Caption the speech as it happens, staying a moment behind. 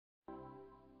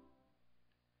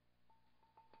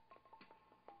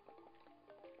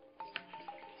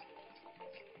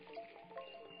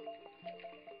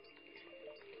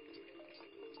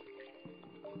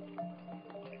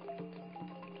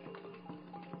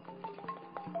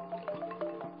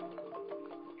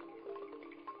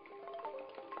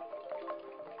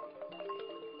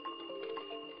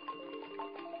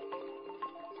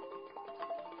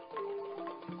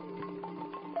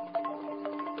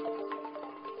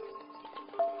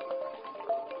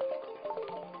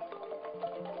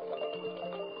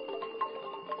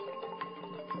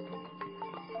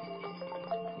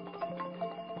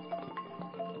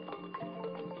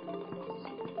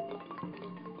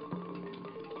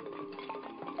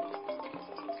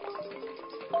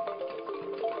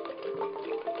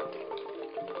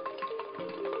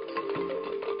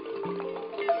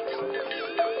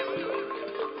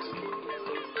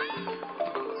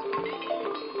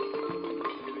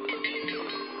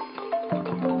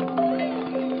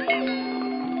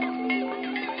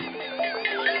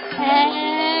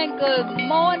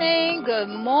morning, good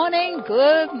morning,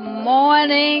 good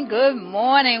morning, good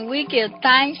morning. We give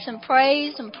thanks and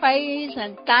praise and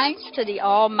thanks to the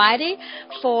Almighty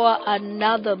for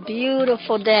another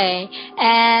beautiful day.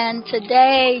 And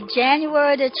today,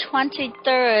 January the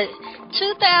 23rd,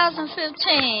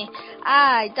 2015,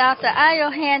 I, Dr.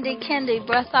 Handi-kendi,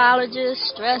 breathologist,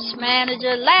 stress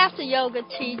manager, laughter yoga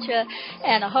teacher,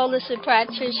 and a holistic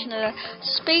practitioner,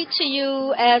 speak to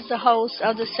you as the host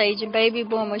of the Sage and Baby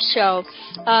Boomer Show.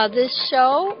 This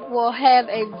show will have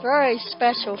a very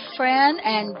special friend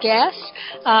and guest,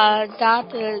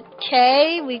 Dr.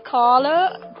 K, we call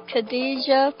her,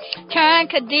 Khadijah,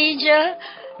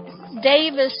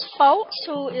 Davis-Foulks,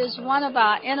 who is one of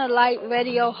our Inner Light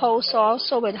radio hosts,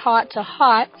 also with Heart to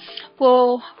Heart,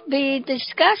 will be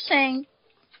discussing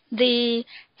the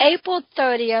April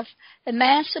 30th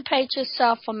Emancipate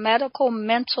Yourself from Medical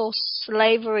Mental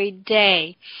Slavery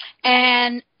Day,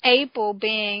 and April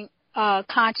being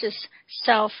Conscious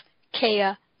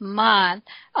Self-Care Month.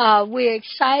 We're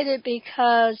excited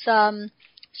because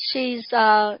she's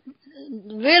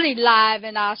really live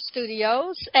in our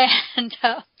studios, and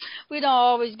we don't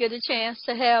always get a chance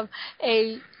to have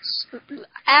a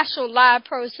actual live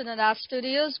person in our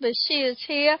studios, but she is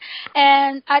here,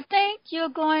 and I think you're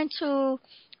going to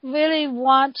really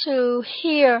want to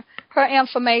hear her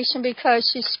information because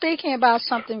she's speaking about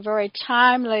something very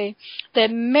timely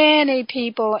that many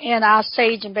people in our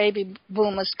Sage and Baby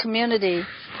Boomers community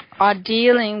are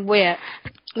dealing with.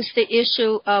 It's the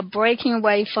issue of breaking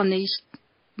away from these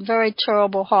very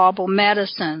terrible, horrible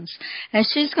medicines. And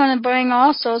she's going to bring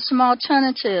also some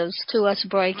alternatives to us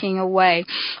breaking away.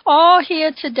 All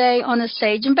here today on the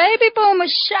Sage and Baby Boomer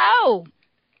Show,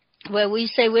 where we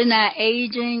say we're not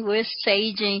aging, we're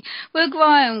saging. We're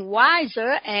growing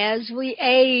wiser as we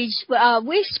age.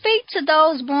 We speak to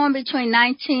those born between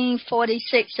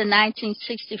 1946 and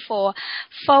 1964,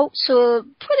 folks who are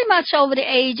pretty much over the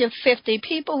age of 50,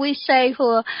 people we say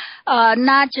who are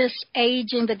not just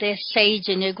aging, but they're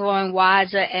saging. They're growing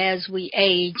wiser as we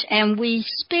age. And we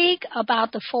speak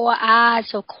about the 4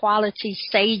 I's of quality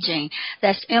saging.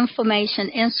 That's information,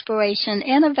 inspiration,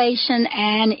 innovation,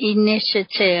 and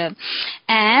initiative.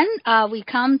 And we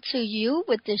come to you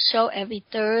with this show every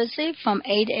Thursday from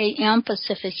 8 a.m.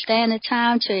 Pacific Standard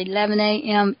Time to 11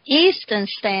 a.m. Eastern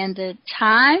Standard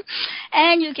Time.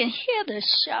 And you can hear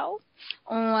this show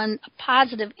on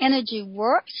Positive Energy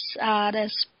Works.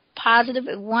 That's positive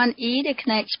with one E that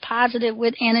connects positive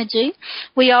with energy.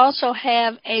 We also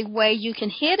have a way you can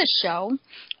hear the show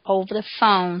over the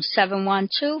phone,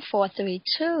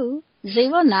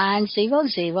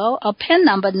 712-432-0900, a PIN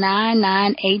number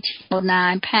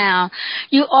 99809#.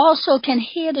 You also can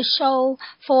hear the show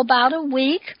for about a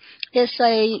week. It's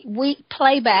a week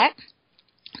playback.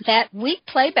 That week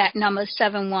playback number is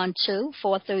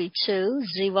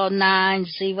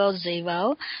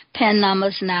 712-432-0900. PIN number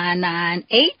is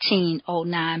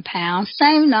 99809#.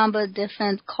 Same number,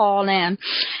 different call in.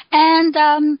 And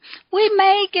we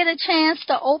may get a chance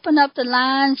to open up the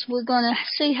lines. We're going to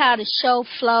see how the show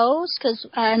flows because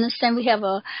I understand we have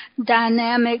a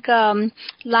dynamic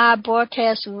live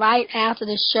broadcast right after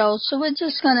the show. So we're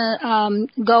just going to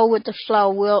go with the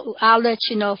flow. I'll let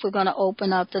you know if we're going to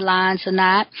open up the lines or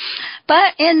not.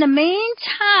 But in the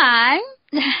meantime,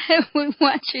 we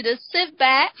want you to sit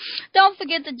back. Don't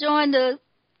forget to join the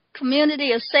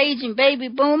community of Sage and Baby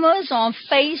Boomers on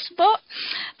Facebook.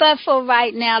 But for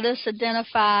right now, let's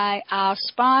identify our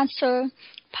sponsor,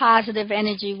 Positive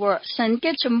Energy Works. And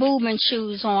get your movement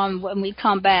shoes on when we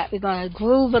come back. We're going to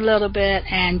groove a little bit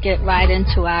and get right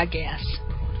into our guests.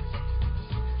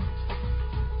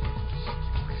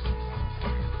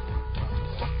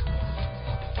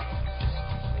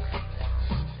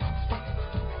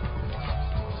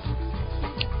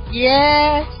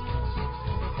 Yes,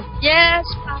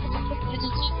 positive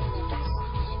energy.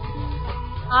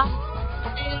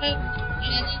 Positive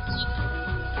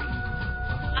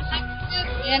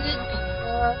energy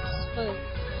works for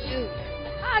you.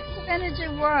 Positive energy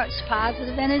works.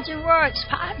 Positive energy works.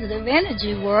 Positive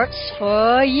energy works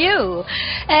for you.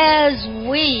 As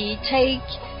we take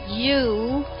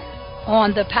you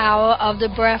on the Power of the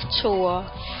Breath Tour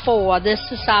 4. This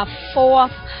is our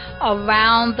 4th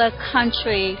around the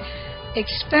country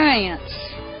experience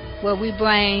where we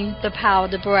bring the power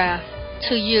of the breath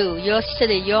to you, your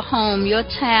city, your home, your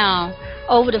town,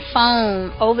 over the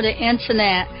phone, over the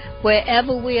internet,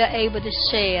 wherever we are able to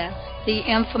share the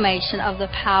information of the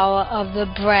power of the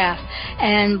breath.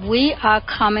 And we are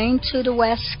coming to the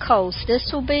West Coast.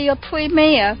 This will be a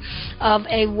premiere of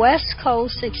a West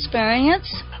Coast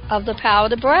experience of the power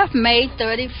of the breath, May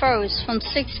 31st from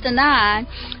 6 to 9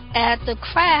 at the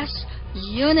Crafts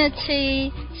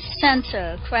Unity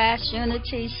Center. Crash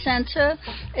Unity Center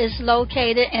is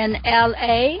located in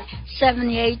LA,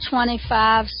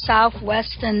 7825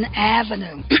 Southwestern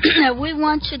Avenue. We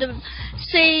want you to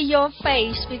see your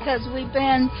face because we've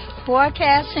been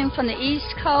broadcasting from the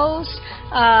East Coast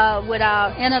with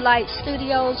our Inner Light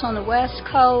Studios on the West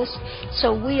Coast.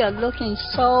 So we are looking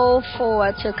so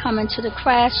forward to coming to the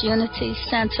Crash Unity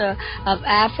Center of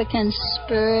African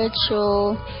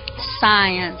Spiritual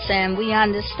Science. And we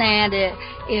understand that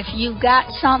if you got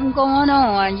something going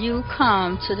on, you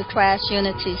come to the Crash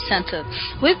Unity Center.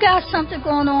 We've got something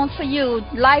going on for you,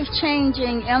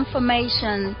 life-changing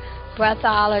information,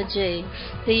 breathology,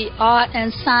 the art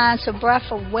and science of breath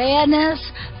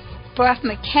awareness, breath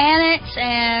mechanics,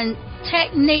 and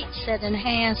techniques that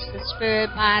enhance the spirit,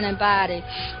 mind, and body.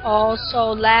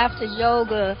 Also, laughter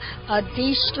yoga,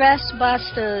 de-stress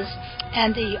busters,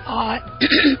 and the art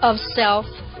of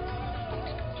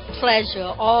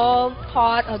self-pleasure, all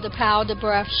part of the Power of the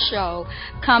Breath show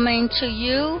coming to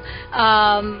you.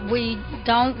 We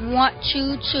don't want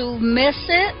you to miss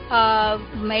it.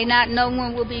 May not know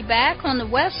when we'll be back on the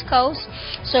West Coast,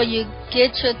 so you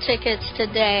get your tickets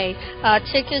today.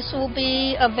 Tickets will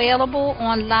be available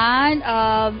online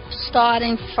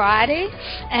starting Friday,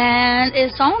 and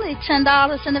it's only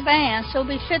 $10 in advance. It'll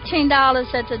be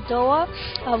 $15 at the door.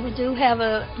 We do have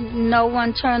a no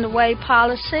one turned away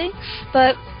policy,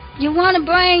 but you want to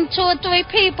bring 2 or 3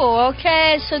 people,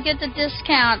 okay? So get the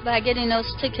discount by getting those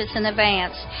tickets in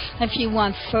advance. If you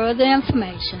want further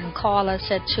information, call us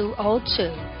at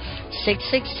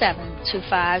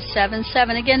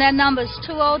 202-667-2577. Again, that number is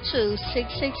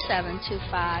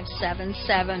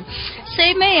 202-667-2577.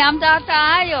 See me, I'm Dr.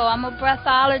 Ayo. I'm a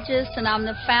breathologist, and I'm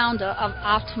the founder of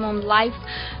Optimum Life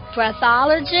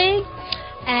Breathology.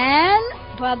 And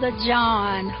Brother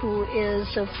John, who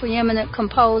is a preeminent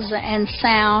composer and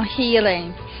sound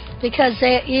healing. Because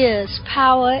there is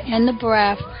power in the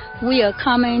breath, we are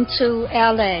coming to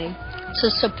LA to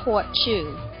support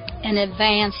you in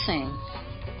advancing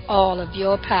all of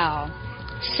your power.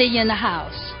 See you in the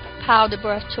house. Power of the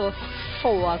Breath Tour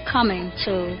 4 coming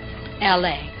to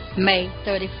LA, May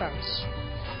 31st.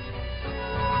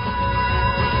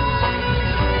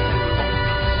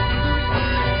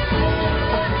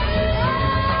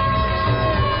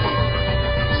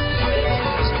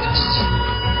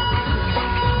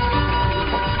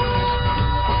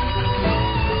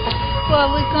 Well,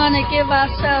 we're going to give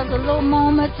ourselves a little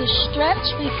moment to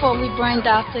stretch before we bring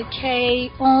Dr.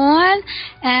 K on.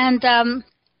 And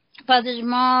Brother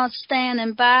Jamal's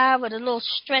standing by with a little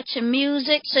stretching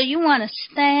music. So you want to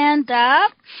stand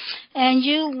up and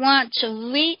you want to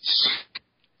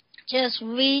just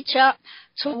reach up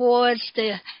towards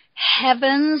the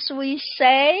heavens, we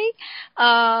say.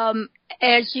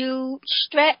 As you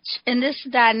stretch in this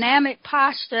dynamic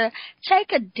posture,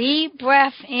 take a deep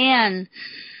breath in.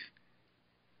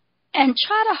 And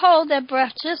try to hold that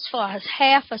breath just for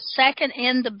half a second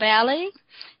in the belly.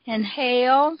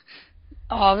 Inhale.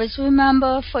 Always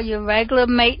remember for your regular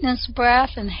maintenance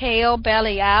breath, inhale,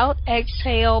 belly out.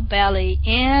 Exhale, belly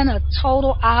in. A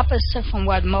total opposite from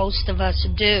what most of us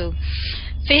do.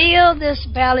 Feel this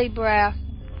belly breath.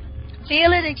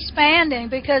 Feel it expanding,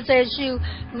 because as you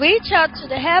reach out to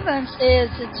the heavens,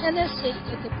 there's a tendency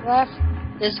that the breath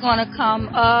is going to come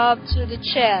up to the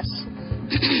chest.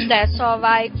 That's all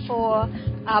right for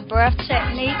our breath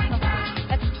technique.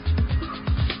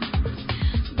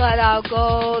 But our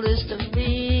goal is to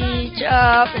reach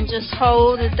up and just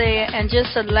hold it there and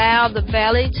just allow the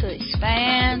belly to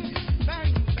expand.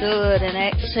 Good. And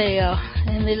exhale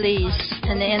and release.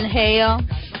 And inhale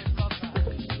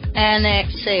and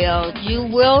exhale. You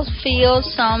will feel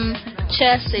some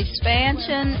chest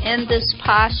expansion in this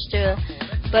posture.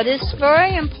 But it's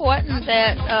very important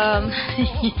that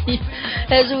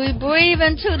as we breathe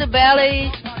into the belly,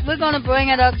 we're going to bring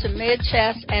it up to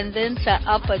mid-chest and then to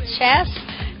upper chest.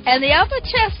 And the upper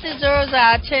chest deserves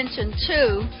our attention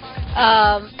too,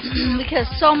 because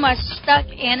so much stuck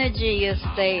energy is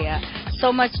there,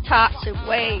 so much toxic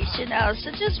waste,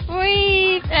 So just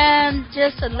breathe and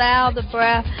just allow the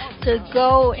breath to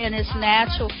go in its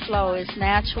natural flow, its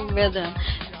natural rhythm.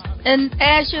 And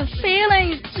as you're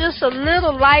feeling just a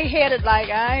little lightheaded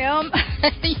like I am,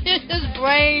 you just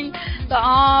bring the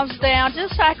arms down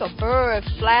just like a bird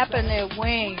flapping their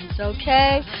wings,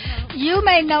 okay? You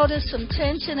may notice some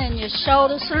tension in your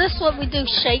shoulders, so this is what we do.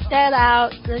 Shake that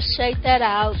out. Let's shake that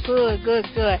out. Good, good,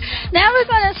 good. Now we're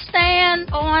going to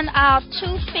stand on our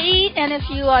 2 feet, and if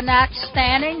you are not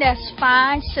standing, that's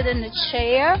fine. Sit in the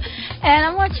chair. And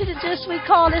I want you to we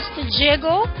call this the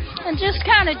jiggle. And just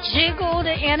kind of jiggle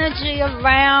the energy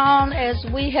around as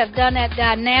we have done that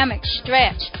dynamic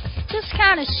stretch. Just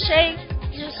kind of shake,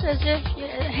 just as if your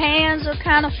hands are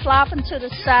kind of flopping to the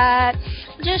side.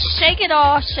 Just shake it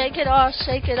off, shake it off,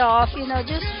 shake it off.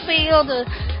 Just feel the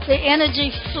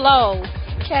energy flow,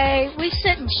 okay? We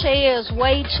sit in chairs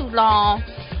way too long.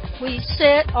 We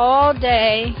sit all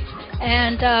day.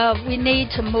 And we need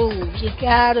to move. You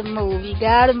gotta move. You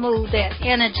gotta move that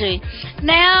energy.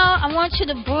 Now, I want you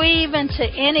to breathe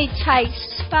into any tight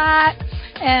spot.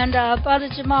 And Brother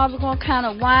Jamal, we're going to kind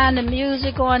of wind the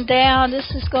music on down. This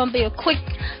is going to be a quick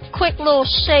little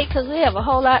shake because we have a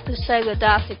whole lot to say with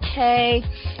Dr. K.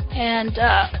 And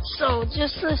so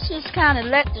let's just kind of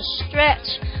let the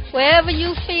stretch. Wherever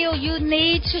you feel you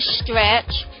need to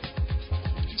stretch,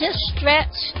 just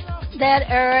stretch that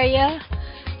area.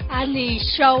 I need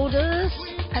shoulders.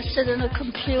 I sit on a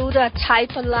computer. I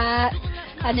type a lot.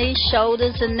 I need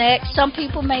shoulders and neck. Some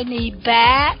people may need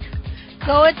back.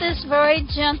 Go at this very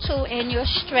gentle in your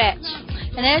stretch.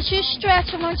 And as you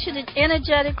stretch, I want you to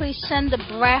energetically send the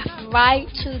breath right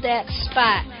to that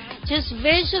spot. Just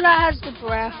visualize the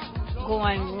breath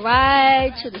going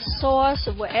right to the source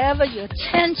of wherever your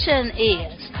tension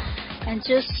is. And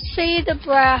just see the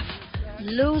breath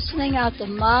loosening out the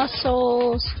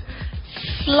muscles,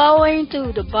 flowing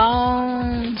through the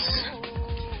bones,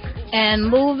 and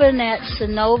moving that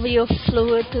synovial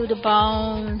fluid through the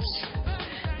bones,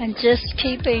 and just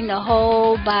keeping the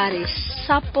whole body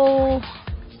supple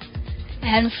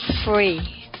and free.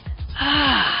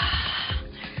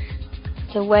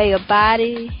 The way a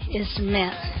body is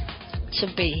meant to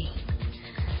be.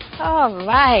 All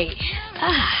right.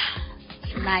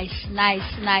 Nice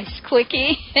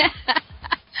quickie.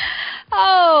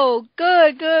 Oh,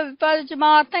 good, Brother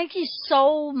Jamal. Thank you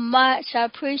so much. I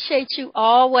appreciate you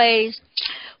always.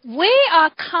 We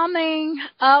are coming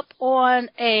up on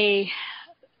a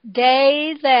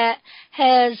day that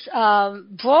has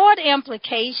broad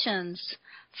implications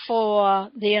for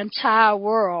the entire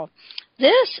world.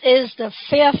 This is the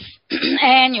 5th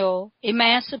annual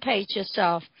Emancipate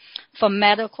Yourself from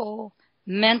Medical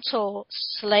Mental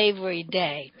Slavery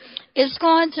Day. It's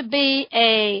going to be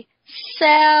a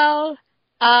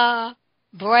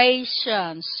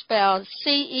Cell-a-bration, spelled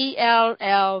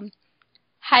CELL-A-BRATION,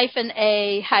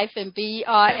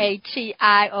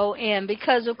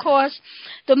 because, of course,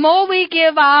 the more we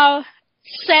give our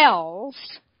cells,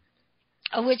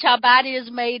 of which our body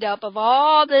is made up of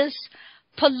all this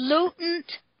pollutant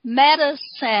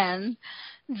medicine,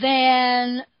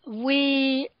 then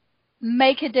we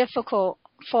make it difficult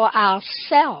for our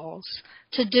cells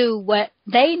to do what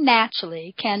they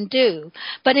naturally can do.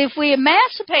 But if we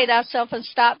emancipate ourselves and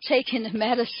stop taking the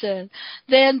medicine,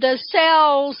 then the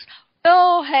cells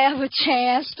will have a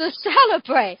chance to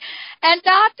celebrate. And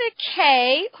Dr.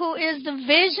 K, who is the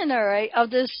visionary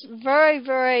of this very,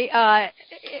 very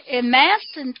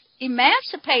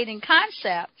emancipating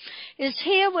concept, is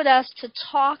here with us to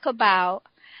talk about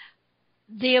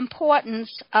the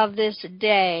importance of this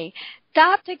day.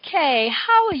 Dr. K,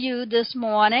 how are you this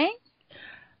morning?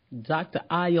 Dr.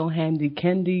 Ayo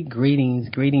Handi-kendi, greetings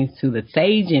to the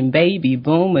Sage and Baby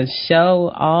Boomers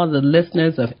show, all the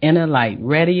listeners of Inner Light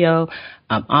Radio.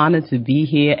 I'm honored to be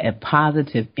here at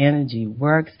Positive Energy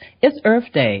Works. It's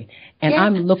Earth Day, and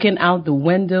I'm looking out the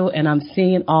window, and I'm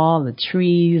seeing all the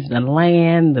trees, the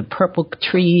land, the purple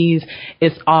trees.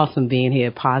 It's awesome being here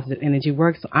at Positive Energy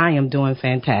Works, so I am doing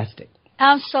fantastic.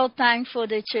 I'm so thankful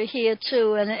that you're here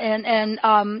too, and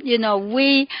you know,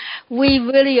 we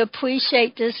really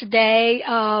appreciate this day.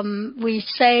 We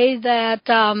say that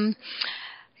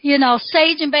you know,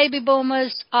 Sage and Baby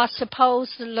Boomers are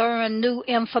supposed to learn new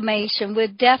information. We're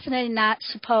definitely not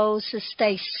supposed to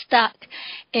stay stuck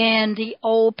in the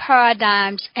old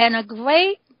paradigms. And a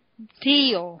great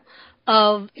deal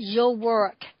of your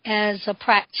work as a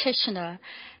practitioner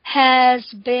has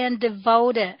been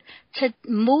devoted to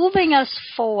moving us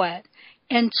forward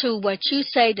into what you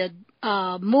say, to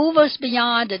move us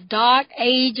beyond the dark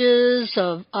ages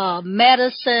of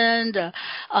medicine,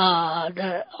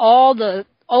 all the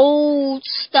old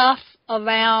stuff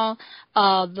around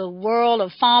the world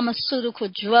of pharmaceutical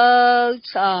drugs,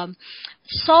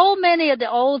 so many of the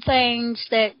old things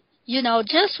that, you know,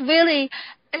 just really,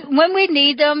 when we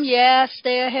need them, yes,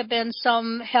 there have been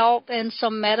some help and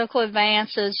some medical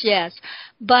advances, yes.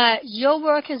 But your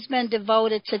work has been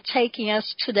devoted to taking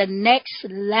us to the next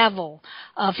level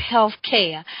of health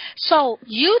care. So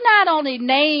you not only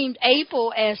named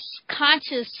April as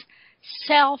Conscious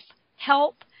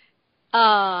Self-Help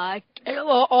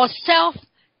or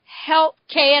Self-Help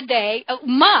Care Day,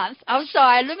 month, I'm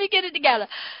sorry, let me get it together.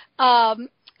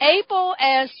 April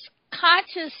as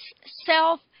Conscious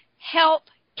Self-Help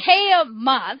Care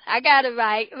Month. I got it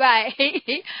right.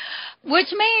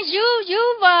 Which means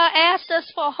you've asked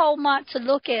us for a whole month to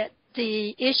look at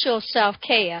the issue of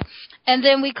self-care. And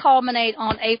then we culminate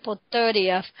on April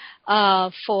 30th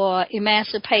for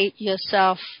Emancipate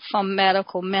Yourself from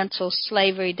Medical Mental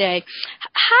Slavery Day.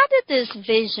 How did this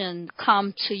vision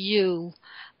come to you,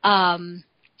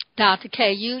 Dr.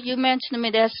 K? You mentioned to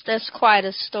me that's quite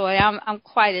a story. I'm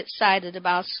quite excited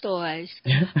about stories.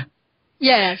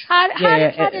 Yes.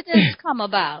 How did this come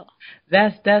about?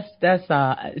 That's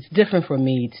it's different for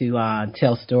me to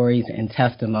tell stories and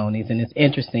testimonies, and it's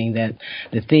interesting that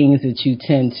the things that you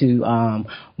tend to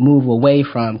move away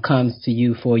from comes to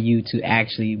you for you to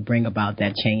actually bring about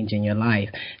that change in your life.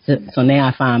 So now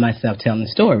I find myself telling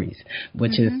stories,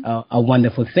 which is a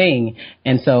wonderful thing.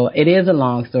 And so it is a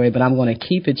long story, but I'm going to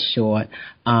keep it short.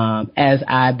 As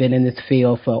I've been in this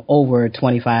field for over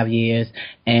 25 years,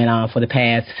 and for the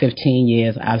past 15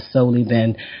 years, I've solely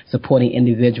been supporting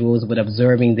individuals with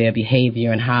observing their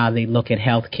behavior and how they look at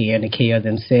health care and the care of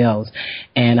themselves.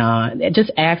 And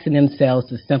just asking themselves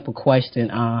the simple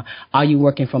question, are you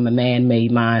working from a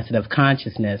man-made mindset of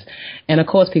consciousness? And, of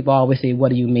course, people always say, what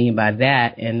do you mean by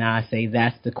that? And I say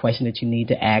that's the question that you need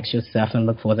to ask yourself and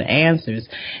look for the answers.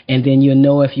 And then you'll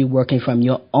know if you're working from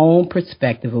your own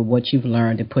perspective of what you've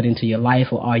learned to put into your life,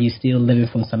 or are you still living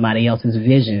from somebody else's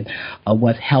vision of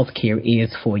what health care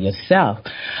is for yourself.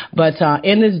 But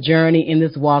in this journey, in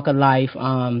this walk of life,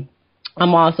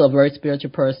 I'm also a very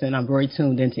spiritual person. I'm very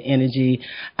tuned into energy.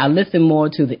 I listen more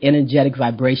to the energetic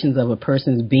vibrations of a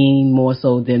person's being more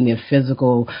so than their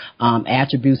physical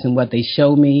attributes and what they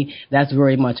show me. That's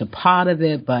very much a part of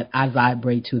it, but I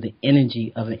vibrate to the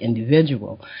energy of an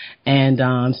individual. And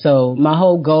so my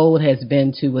whole goal has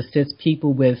been to assist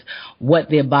people with what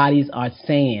their bodies are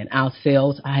saying. Our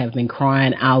cells have been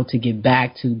crying out to get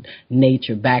back to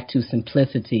nature, back to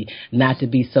simplicity, not to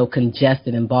be so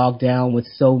congested and bogged down with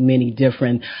so many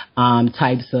different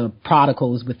types of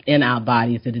particles within our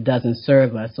bodies that it doesn't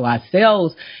serve us. So our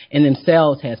cells in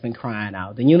themselves has been crying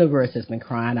out. The universe has been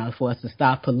crying out for us to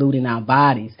stop polluting our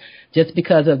bodies. Just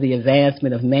because of the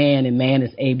advancement of man, and man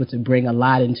is able to bring a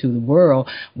lot into the world,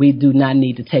 we do not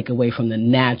need to take away from the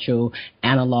natural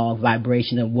analog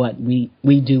vibration of what we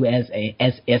do as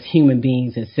human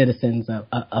beings, as citizens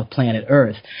of planet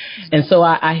Earth. And so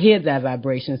I hear that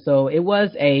vibration. So it was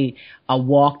a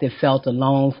walk that felt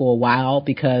alone for a while,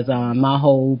 because my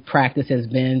whole practice has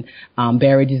been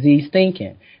buried disease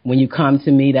thinking. When you come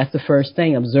to me, that's the first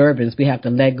thing, observance. We have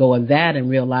to let go of that and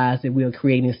realize that we're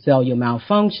creating cellular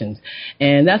malfunctions.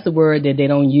 And that's a word that they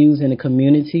don't use in the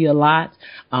community a lot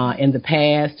in the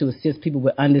past, to assist people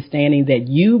with understanding that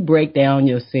you break down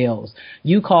your cells.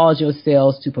 You cause your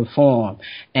cells to perform.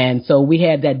 And so we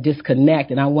had that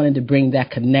disconnect, and I wanted to bring that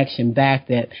connection back,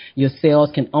 that your cells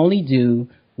can only do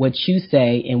what you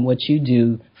say and what you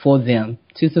do for them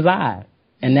to survive.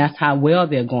 And that's how well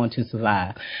they're going to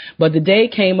survive. But the day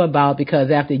came about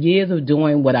because after years of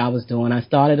doing what I was doing, I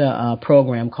started a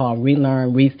program called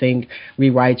Relearn, Rethink,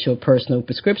 Rewrite Your Personal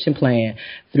Prescription Plan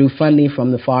through funding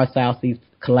from the Far Southeast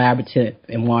Collaborative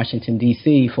in Washington,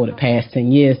 D.C. For the past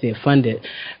 10 years. They funded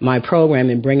my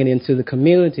program and bring it into the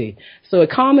community. So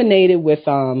it culminated with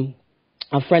a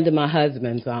friend of my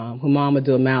husband's, Humam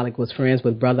Abdul Malik, was friends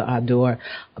with Brother Hadari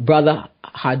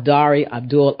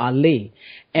Abdul Ali.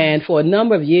 And for a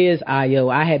number of years, I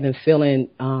had been feeling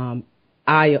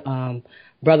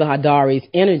Brother Hadari's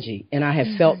energy, and I had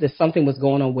felt that something was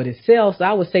going on with his cells. So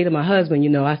I would say to my husband,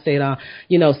 I said,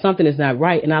 something is not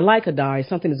right. And I like Hadari,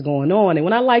 something is going on. And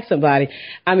when I like somebody,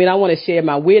 I want to share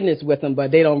my weirdness with them,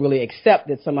 but they don't really accept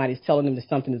that somebody's telling them that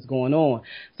something is going on.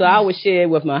 So I would share it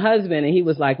with my husband, and he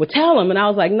was like, well, tell him. And I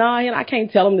was like, nah, I can't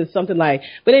tell him there's something like.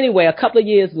 But anyway, a couple of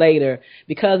years later,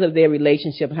 because of their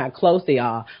relationship and how close they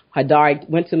are, Hadari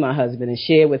went to my husband and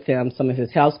shared with him some of his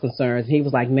health concerns. He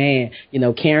was like, man,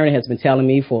 Karen has been telling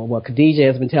me Khadijah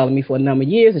has been telling me for a number of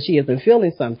years, and she has been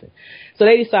feeling something. So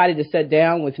they decided to sit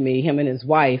down with me, him and his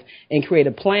wife, and create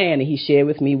a plan, and he shared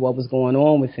with me what was going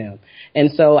on with him.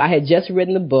 And so I had just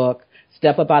written a book,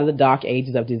 Step Up Out of the Dark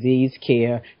Ages of Disease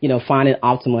Care, Finding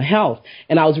Optimal Health.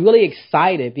 And I was really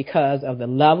excited because of the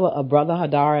level of Brother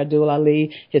Hadari Abdul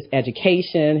Ali, his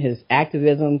education, his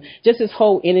activism, just his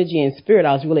whole energy and spirit.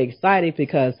 I was really excited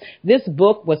because this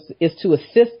book is to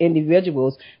assist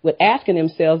individuals with asking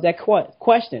themselves that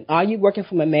question. Are you working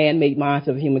from a man-made mindset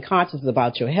of human consciousness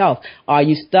about your health? Are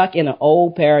you stuck in an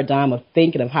old paradigm of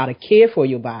thinking of how to care for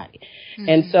your body?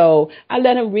 And so I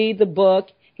let him read the book.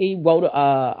 He wrote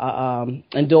an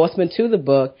endorsement to the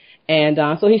book, And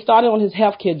so he started on his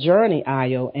healthcare journey,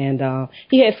 Ayo, and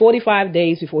he had 45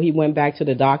 days before he went back to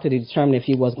the doctor to determine if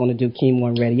he was going to do chemo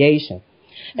and radiation.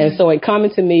 And so in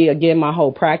coming to me, again, my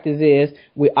whole practice is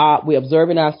we're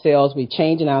observing ourselves, we're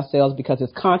changing ourselves because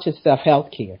it's conscious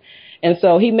self-healthcare. And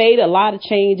so he made a lot of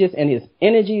changes, and his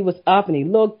energy was up, and he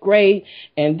looked great.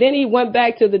 And then he went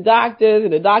back to the doctors,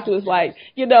 and the doctor was like,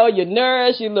 you know, you're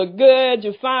nourished, you look good,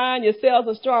 you're fine, your cells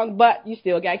are strong, but you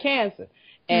still got cancer.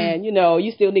 And, you know,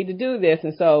 you still need to do this.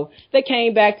 And so they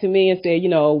came back to me and said, you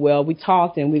know, well, we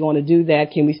talked and we're going to do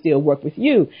that. Can we still work with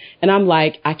you? And I'm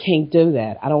like, I can't do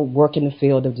that. I don't work in the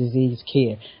field of disease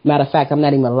care. Matter of fact, I'm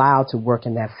not even allowed to work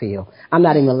in that field. I'm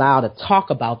not even allowed to talk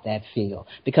about that field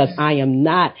because I am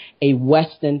not a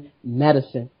Western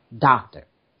medicine doctor.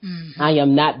 I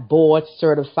am not board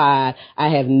certified. I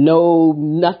have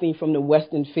nothing from the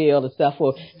Western field except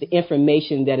for the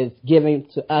information that is given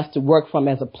to us to work from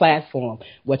as a platform,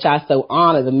 which I so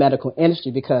honor the medical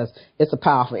industry because it's a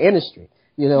powerful industry.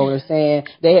 You know what I'm saying?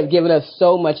 They have given us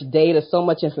so much data, so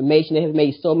much information. They have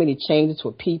made so many changes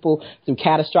for people through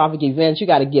catastrophic events. You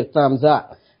got to give thumbs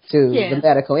up to the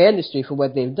medical industry for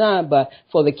what they've done. But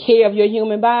for the care of your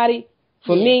human body,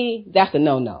 for me, that's a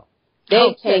no-no.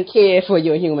 They can't care for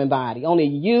your human body. Only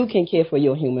you can care for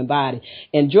your human body.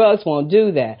 And drugs won't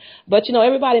do that. But, you know,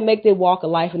 everybody make their walk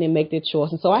of life and they make their choice.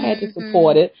 And so I had to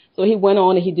support it. So he went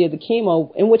on and he did the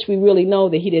chemo, in which we really know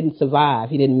that he didn't survive.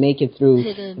 He didn't make it through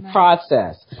the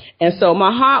process. And so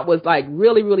my heart was like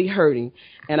really, really hurting.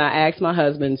 And I asked my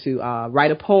husband to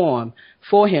write a poem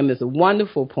for him. It's a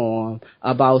wonderful poem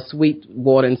about sweet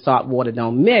water and salt water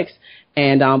don't mix.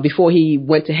 And before he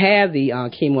went to have the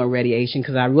chemo and radiation,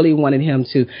 because I really wanted him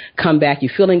to come back.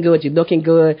 You're feeling good. You're looking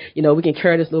good. You know, we can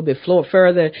carry this a little bit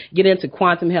further, get into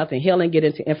quantum health and healing, get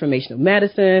into informational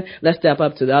medicine. Let's step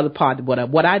up to the other part of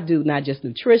what I do, not just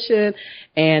nutrition.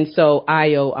 And so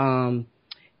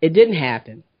it didn't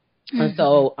happen. And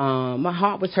so my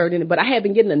heart was hurting, but I had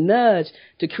been getting a nudge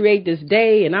to create this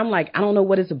day, and I'm like, I don't know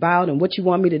what it's about and what you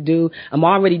want me to do. I'm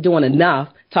already doing enough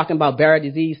talking about buried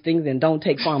disease things and don't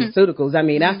take pharmaceuticals. I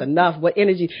mean, that's enough. What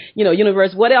energy, you know,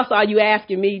 universe, what else are you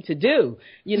asking me to do?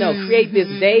 You know, create this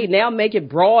day, now make it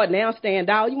broad, now stand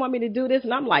out. You want me to do this?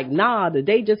 And I'm like, nah, the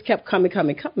day just kept coming.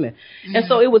 And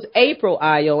so it was April,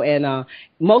 Ayo, and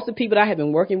most of the people that I have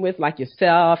been working with, like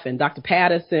yourself and Dr.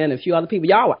 Patterson and a few other people,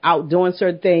 y'all were out doing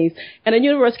certain things. And the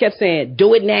universe kept saying,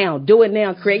 do it now,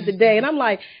 create the day. And I'm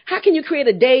like, how can you create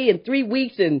a day in 3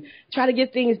 weeks and try to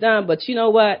get things done? But you know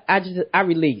what? I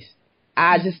released.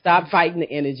 I just stopped fighting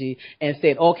the energy and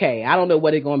said, okay, I don't know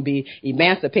what it's going to be.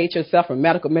 Emancipate yourself from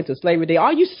medical mental slavery day.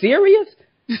 Are you serious?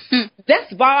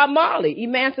 That's Bob Marley.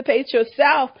 Emancipate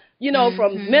yourself, you know,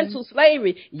 from mental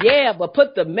slavery. Yeah, but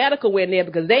put the medical in there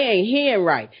because they ain't hearing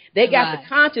right. They got the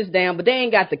conscious down, but they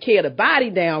ain't got the care of the body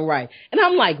down right. And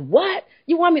I'm like, what?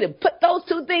 You want me to put those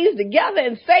two things together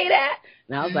and say that?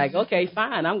 And I was like, okay,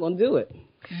 fine, I'm going to do it.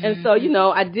 And so, you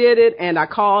know, I did it, and I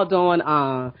called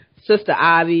on Sister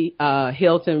Ivy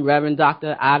Hilton, Reverend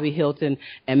Dr. Ivy Hilton,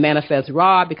 and Manifest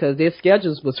Raw because their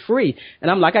schedules was free. And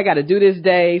I'm like, I got to do this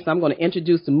day, so I'm going to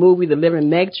introduce the movie, The Living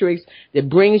Matrix, that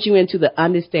brings you into the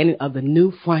understanding of the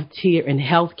new frontier in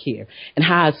healthcare and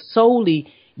how it's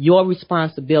solely your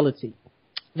responsibility.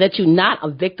 That you're not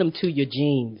a victim to your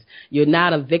genes. You're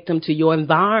not a victim to your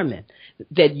environment.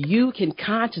 That you can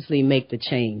consciously make the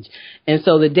change. And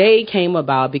so the day came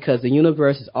about because the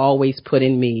universe has always put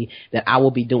in me that I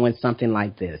will be doing something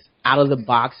like this. Out of the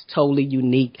box, totally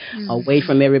unique, away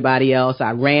from everybody else.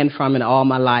 I ran from it all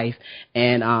my life,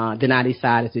 and then I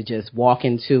decided to just walk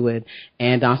into it.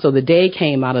 And so the day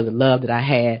came out of the love that I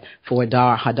had for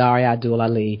Hadari Abdul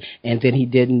Ali, and then he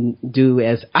didn't do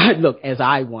as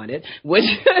I wanted, which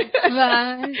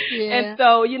and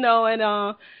so, you know,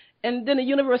 and then the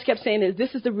universe kept saying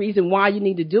this is the reason why you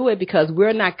need to do it, because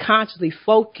we're not consciously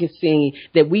focusing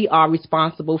that we are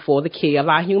responsible for the care of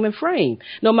our human frame.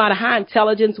 No matter how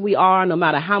intelligent we are, no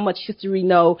matter how much history we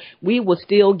know, we will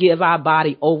still give our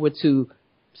body over to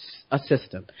a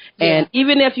system. And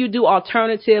even if you do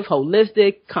alternative,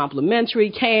 holistic,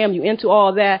 complementary, CAM, you into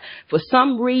all that, for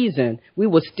some reason, we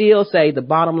will still say the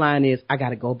bottom line is, I got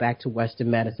to go back to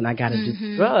Western medicine. I got to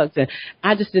do drugs. And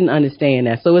I just didn't understand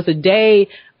that. So it's a day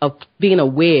of being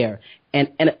aware. And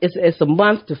it's a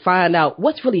month to find out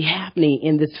what's really happening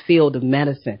in this field of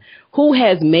medicine. Who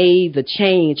has made the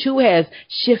change? Who has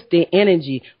shifted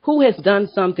energy? Who has done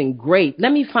something great?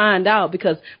 Let me find out,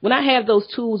 because when I have those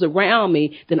tools around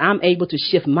me, then I'm able to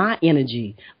shift my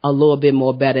energy a little bit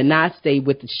more better and not stay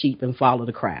with the sheep and follow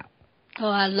the crowd. Oh,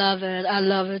 I love it. I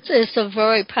love it. It's a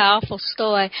very powerful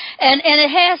story. And it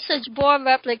has such broad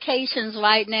replications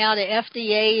right now. The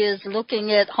FDA is looking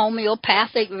at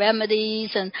homeopathic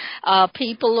remedies, and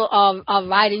people are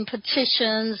writing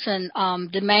petitions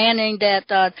and demanding that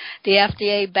the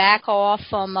FDA back off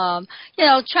from,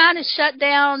 trying to shut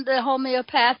down the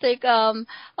homeopathic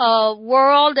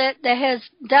world that has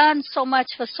done so much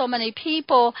for so many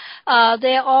people.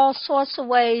 There are all sorts of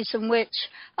ways in which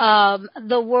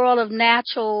the world of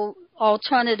natural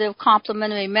alternative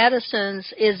complementary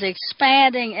medicines is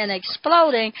expanding and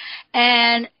exploding,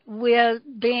 and we're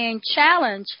being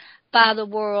challenged by the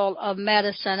world of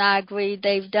medicine. I agree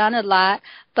they've done a lot,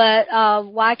 but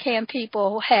why can't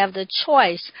people have the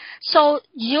choice? So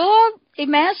your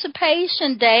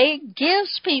Emancipation Day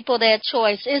gives people that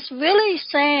choice. It's really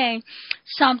saying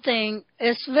something.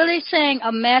 It's really saying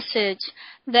a message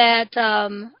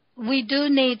that we do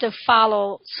need to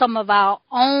follow some of our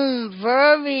own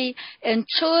very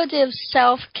intuitive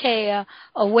self-care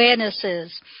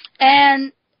awarenesses.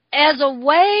 And as a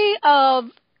way of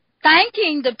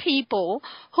thanking the people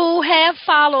who have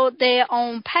followed their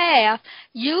own path,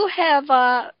 you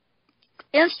have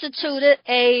instituted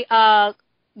a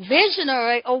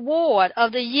Visionary Award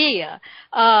of the Year.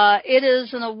 It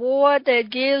is an award that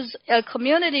gives a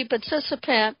community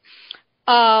participant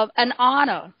an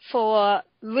honor for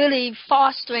really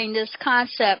fostering this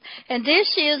concept. And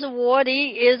this year's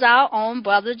awardee is our own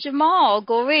brother Jamal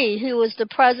Goree, who is the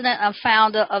president and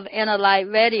founder of Inner Light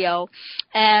Radio.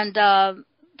 And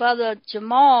brother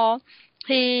Jamal,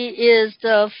 he is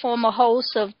the former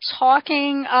host of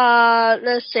Talking,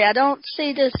 let's see, I don't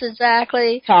see this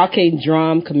exactly. Talking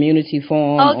Drum Community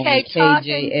Forum okay, on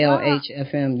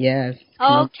KJLH-FM, yes.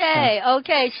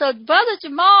 Okay. So Brother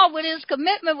Jamal, with his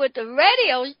commitment with the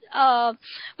radio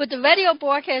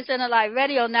broadcast Inner Light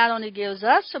Radio, not only gives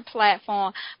us a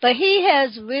platform, but he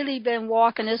has really been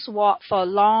walking this walk for a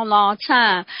long, long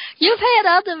time. You've had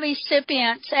other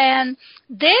recipients, and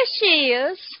this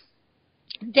year's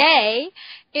day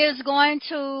is going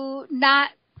to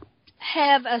not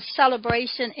have a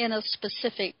celebration in a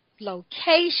specific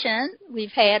location.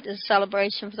 We've had this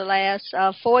celebration for the last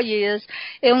 4 years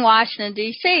in Washington,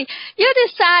 D.C. You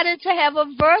decided to have a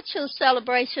virtual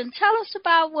celebration. Tell us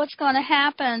about what's going to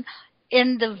happen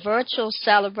in the virtual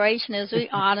celebration as we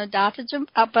honor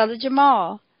Brother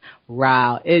Jamal.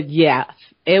 Wow.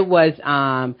 It was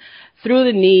through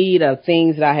the need of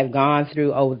things that I have gone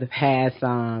through over the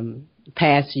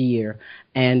past year,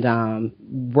 and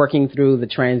working through the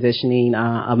transitioning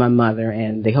of my mother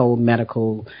and the whole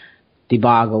medical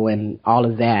debacle and all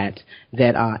of that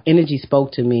energy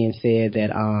spoke to me and said that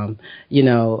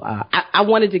I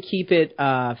wanted to keep it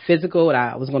physical.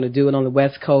 I was going to do it on the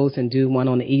West Coast and do one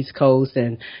on the East Coast,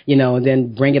 and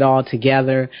then bring it all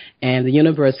together. And the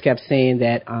universe kept saying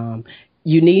that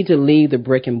you need to leave the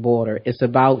brick and mortar. It's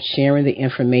about sharing the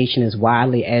information as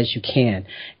widely as you can.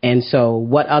 And so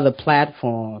what other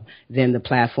platform than the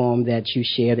platform that you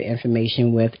share the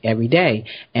information with every day?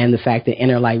 And the fact that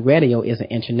Inner Light Radio is an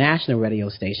international radio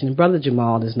station. And Brother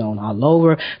Jamal is known all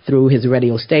over through his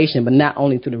radio station, but not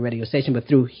only through the radio station, but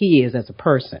through he is as a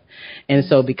person. And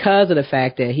so because of the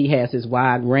fact that he has this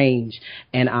wide range,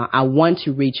 and I want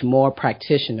to reach more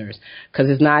practitioners, because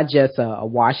it's not just a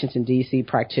Washington, D.C.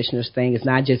 practitioners thing. It's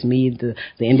not just me, the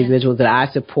individuals that I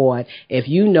support. If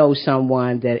you know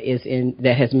someone that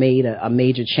has made a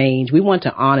major change, we want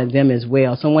to honor them as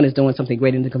well. Someone is doing something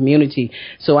great in the community.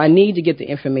 So I need to get the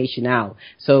information out.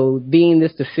 So being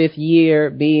this the 5th year,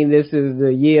 being this is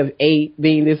the year of 8,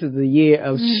 being this is the year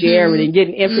of sharing and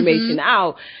getting information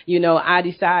out, I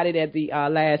decided at the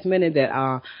last minute that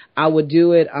I would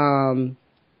do it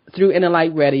through Inner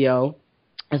Light Radio.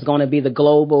 It's going to be the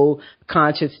Global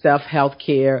Conscious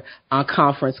Self-Healthcare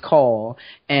conference call.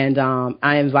 And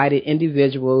I invited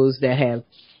individuals that have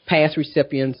past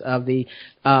recipients of the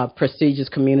prestigious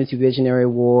Community Visionary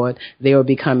Award. They will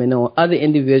be coming on. Other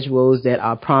individuals that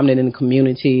are prominent in the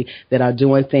community that are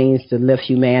doing things to lift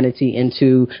humanity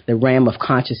into the realm of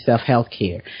conscious self-health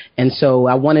care. And so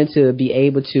I wanted to be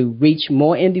able to reach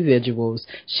more individuals,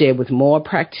 share with more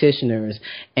practitioners,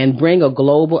 and bring a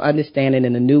global understanding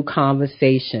and a new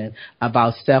conversation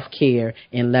about self-care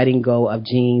and letting go of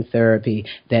gene therapy,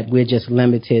 that we're just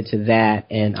limited to that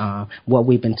and what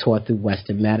we've been taught through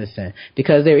Western medicine.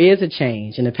 Because there is a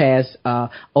change. In the past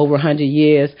over 100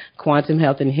 years, quantum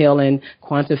health and healing,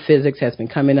 quantum physics has been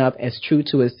coming up as true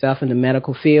to itself in the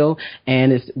medical field.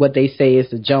 And it's what they say is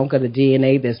the junk of the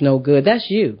DNA that's no good. That's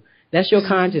you. That's your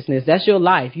consciousness. That's your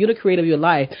life. You're the creator of your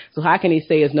life. So how can he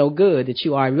say it's no good, that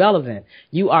you are irrelevant?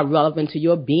 You are relevant to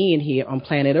your being here on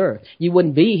planet Earth. You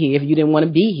wouldn't be here if you didn't want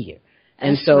to be here.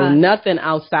 And so nothing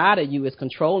outside of you is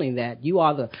controlling that. You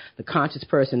are the conscious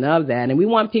person of that. And we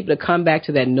want people to come back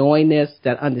to that knowingness,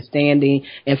 that understanding,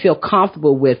 and feel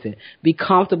comfortable with it. Be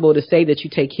comfortable to say that you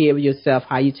take care of yourself,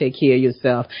 how you take care of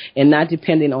yourself, and not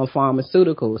depending on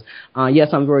pharmaceuticals. Yes,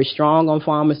 I'm very strong on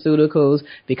pharmaceuticals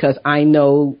because I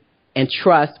know and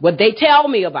trust what they tell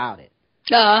me about it.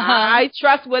 I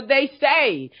trust what they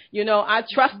say. You know, I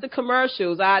trust the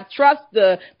commercials. I trust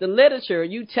the literature.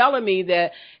 You telling me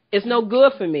that it's no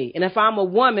good for me. And if I'm a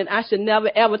woman, I should never,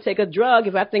 ever take a drug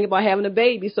if I think about having a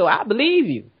baby. So I believe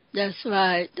you. That's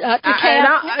right. Hold tight.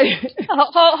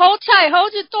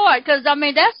 Hold your thought, because, I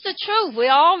mean, that's the truth.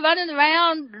 We're all running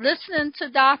around listening to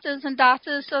doctors, and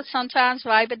doctors are sometimes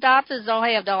right, but doctors don't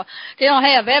have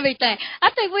everything.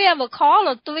 I think we have a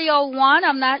caller, 301.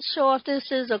 I'm not sure if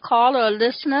this is a caller or a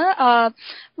listener.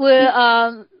 We're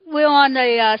on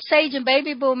the Sage and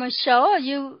Baby Boomer show.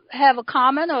 You have a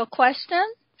comment or a question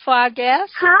for our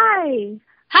guest? Hi.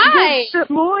 Good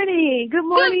morning. Good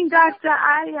morning, Dr.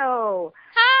 Ayo.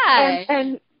 Hi.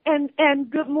 And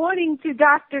good morning to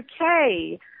Dr.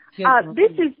 K.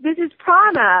 This is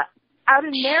Prana out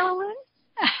in Maryland.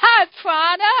 Hi,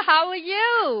 Prana. How are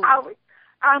you?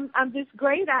 I'm just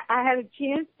great. I had a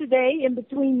chance today in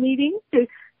between meetings to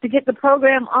get the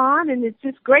program on, and it's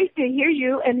just great to hear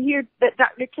you and hear that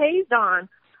Dr. K's on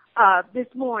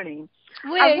this morning.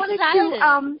 We're excited.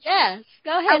 Yes.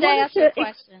 Go ahead and ask your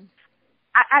question.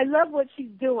 I love what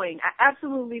she's doing. I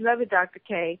absolutely love it, Dr.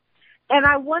 K. And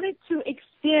I wanted to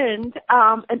extend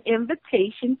an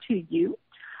invitation to you.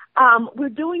 We're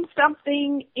doing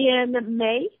something in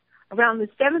May, around the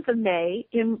 7th of May,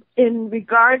 in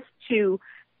regards to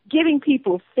getting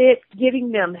people fit,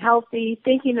 getting them healthy,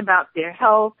 thinking about their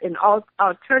health and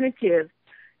alternatives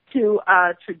to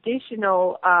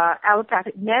traditional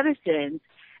allopathic medicines.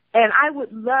 And I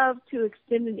would love to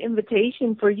extend an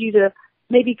invitation for you to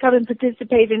maybe come and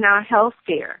participate in our health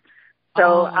fair.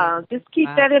 So just keep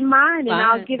that in mind, and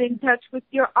I'll get in touch with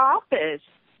your office.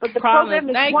 But the program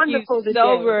is wonderful today. Thank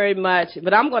you so very much.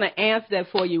 But I'm going to answer that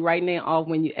for you right now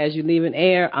as you leave in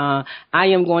air. I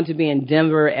am going to be in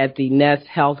Denver at the Nest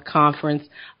Health Conference,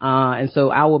 and so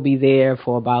I will be there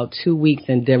for about 2 weeks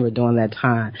in Denver during that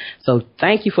time. So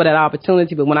thank you for that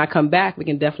opportunity. But when I come back, we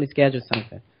can definitely schedule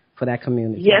something for that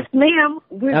community. Yes, ma'am.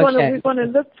 We're going to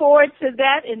look forward to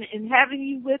that and having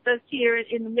you with us here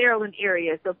in the Maryland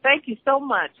area. So thank you so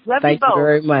much. Love you both. Thank you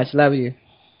very much. Love you.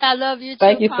 I love you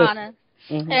too, Prana.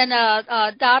 Mm-hmm. And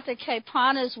Dr. K.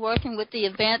 Prana is working with the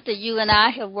event that you and I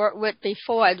have worked with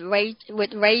before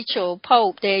with Rachel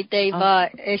Pope. They've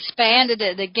expanded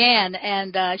it again,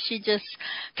 and she just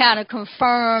kind of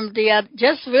confirmed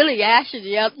yesterday.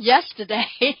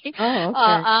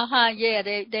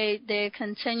 They're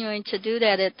continuing to do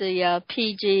that at the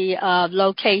PG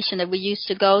location that we used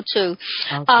to go to.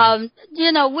 Okay.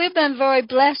 We've been very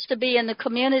blessed to be in the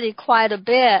community quite a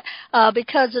bit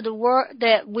because of the work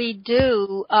that we do.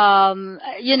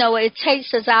 It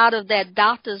takes us out of that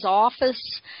doctor's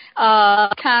office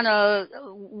kind of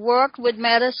work with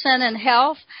medicine and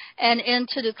health and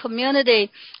into the community.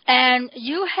 And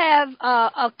you have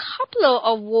a couple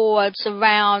of awards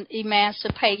around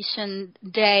Emancipation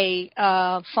Day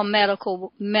for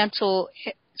mental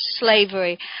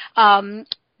slavery.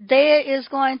 There is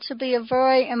going to be a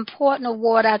very important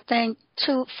award, I think,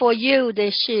 for you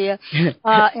this year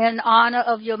in honor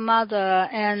of your mother.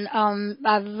 And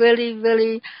I really,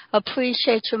 really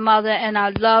appreciate your mother, and I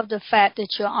love the fact that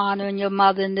you're honoring your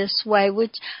mother in this way.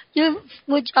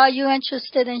 Are you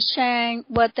interested in sharing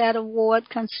what that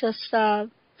award consists of?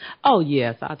 Oh,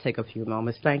 yes. I'll take a few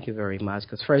moments. Thank you very much.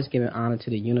 Because first, giving honor to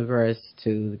the universe,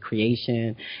 to the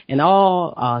creation, and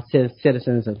all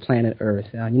citizens of planet Earth.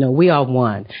 We are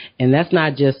one. And that's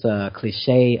not just a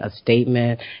cliche, a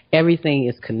statement. Everything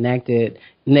is connected.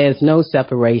 And there's no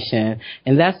separation,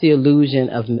 and that's the illusion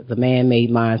of the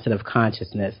man-made mindset of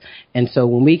consciousness. And so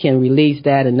when we can release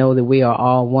that and know that we are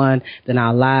all one, then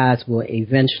our lives will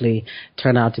eventually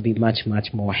turn out to be much,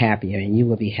 much more happier, and you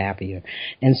will be happier.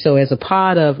 And so as a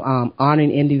part of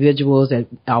honoring individuals that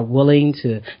are willing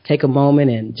to take a moment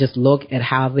and just look at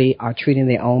how they are treating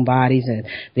their own bodies and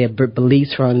their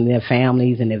beliefs from their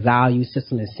families and their value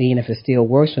system, and seeing if it still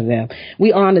works for them,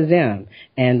 we honor them.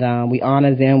 And we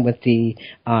honor them with the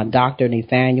Dr.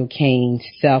 Nathaniel Kane's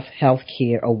Self-Health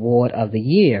Care Award of the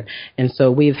Year. And so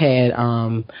we've had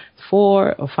 4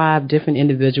 or 5 different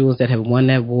individuals that have won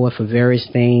that award for various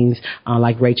things,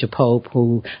 like Rachel Pope,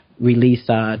 who released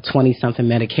 20-something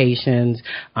medications.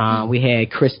 We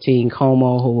had Christine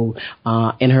Como, who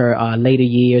in her later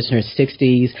years, in her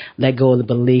 60s, let go of the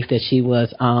belief that she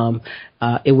was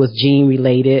it was gene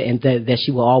related, and that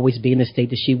she will always be in the state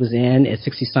that she was in. At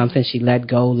 60-something, she let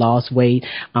go, lost weight,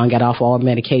 got off all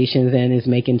medications, and is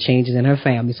making changes in her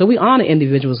family. So we honor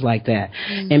individuals like that.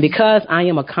 Mm-hmm. And because I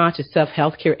am a conscious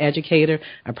self-healthcare educator,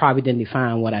 I probably didn't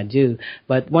define what I do,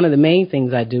 but one of the main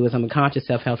things I do is I'm a conscious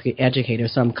self-healthcare educator.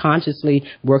 So I'm consciously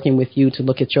working with you to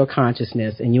look at your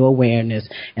consciousness and your awareness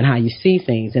and how you see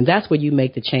things. And that's where you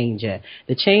make the change at.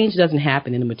 The change doesn't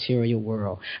happen in the material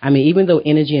world. I mean, even though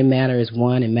energy and matter is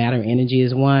one and matter and energy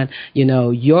is one, you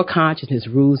know, your consciousness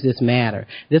rules this matter.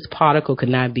 This particle could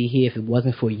not be here if it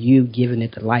wasn't for you giving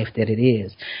it the life that it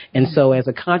is. And so as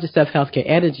a conscious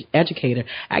self-healthcare educator,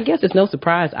 I guess it's no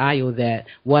surprise, Ayo, that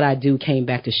what I do came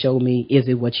back to show me, is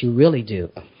it what you really do?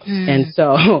 And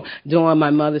so during my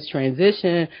mother's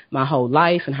transition, my whole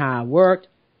life and how I worked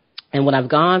and what I've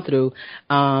gone through,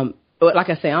 like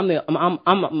I say, I'm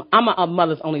a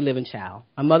mother's only living child.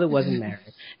 My mother wasn't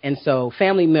married. And so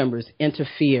family members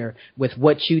interfere with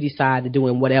what you decide to do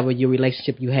and whatever your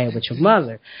relationship you had with your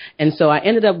mother. And so I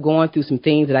ended up going through some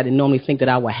things that I didn't normally think that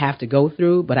I would have to go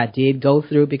through, but I did go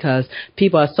through because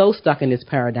people are so stuck in this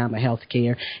paradigm of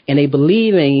healthcare, and they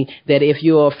believing that if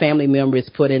your family member is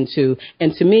put into,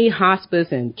 and to me, hospice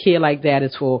and care like that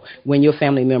is for when your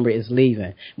family member is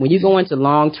leaving. When you go into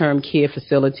long-term care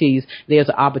facilities, there's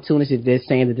an opportunity. They're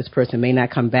saying that this person may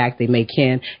not come back, they may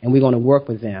can, and we're going to work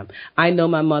with them. I know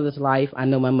my mother's life. I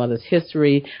know my mother's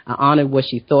history. I honored what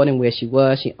she thought and where she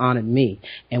was. She honored me.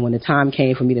 And when the time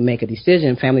came for me to make a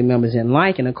decision, family members didn't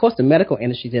like it. And, of course, the medical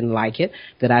industry didn't like it,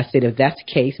 that I said, if that's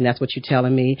the case and that's what you're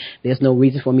telling me, there's no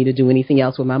reason for me to do anything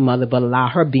else with my mother but allow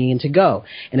her being to go.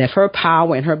 And if her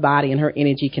power and her body and her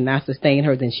energy cannot sustain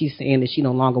her, then she's saying that she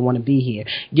no longer want to be here.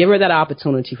 Give her that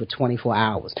opportunity for 24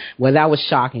 hours. Well, that was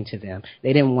shocking to them.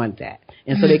 They didn't want that.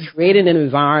 And so they created an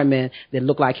environment that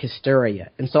looked like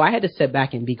hysteria. And so I had to sit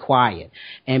back and be quiet.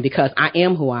 And because I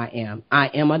am who I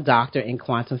am a doctor in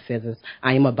quantum physics.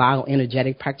 I am a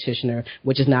bioenergetic practitioner,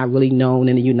 which is not really known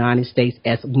in the United States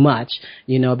as much,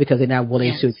 you know, because they're not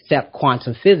willing to accept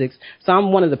quantum physics. So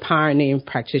I'm one of the pioneering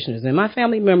practitioners. And my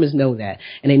family members know that.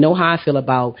 And they know how I feel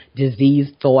about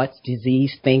disease thoughts,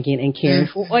 disease thinking, and caring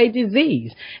for a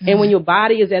disease. And when your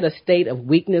body is at a state of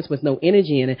weakness with no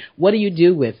energy in it, what do you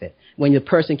do with it? When the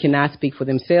person cannot speak for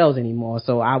themselves anymore.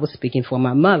 So I was speaking for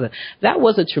my mother. That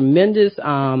was a tremendous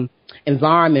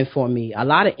environment for me. A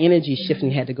lot of energy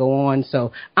shifting had to go on.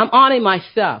 So I'm honoring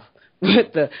myself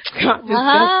with the conscious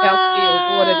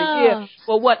self-healthcare award of the year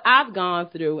for what I've gone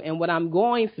through and what I'm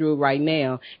going through right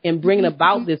now, and bringing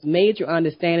about this major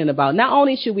understanding about not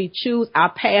only should we choose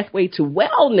our pathway to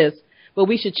wellness, but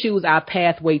we should choose our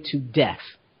pathway to death.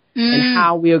 And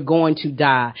how we are going to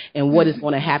die and what is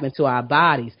going to happen to our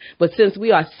bodies. But since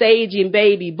we are saging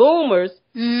baby boomers,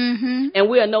 and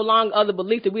we are no longer of the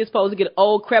belief that we're supposed to get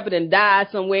old, crepit, and die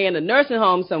somewhere in a nursing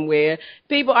home somewhere,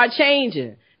 people are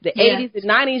changing. The 80s and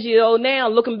 90s year old now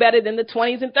looking better than the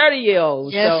 20s and 30 year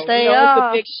olds. Yes, so, they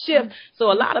are. It's a big shift.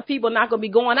 So a lot of people are not going to be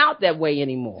going out that way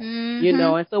anymore. You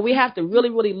know, and so we have to really,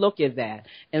 really look at that.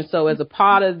 And so as a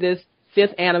part of this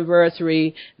 5th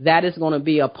anniversary, that is going to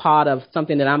be a part of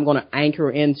something that I'm going to anchor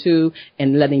into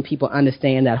and letting people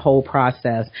understand that whole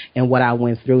process and what I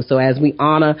went through. So as we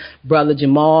honor Brother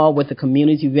Jamal with the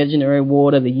Community Visionary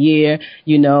Award of the Year,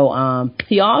 you know,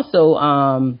 he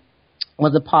also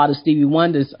was a part of Stevie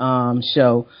Wonder's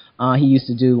show he used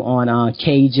to do on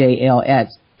KJLX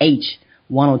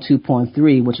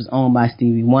 102.3, which was owned by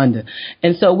Stevie Wonder.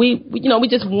 And so we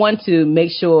just want to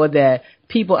make sure that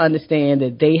people understand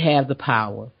that they have the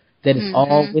power, that it's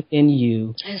all within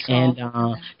you. And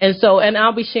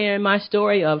I'll be sharing my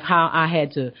story of how I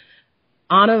had to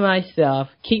honor myself,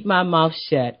 keep my mouth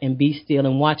shut, and be still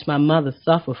and watch my mother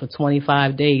suffer for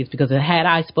 25 days. Because had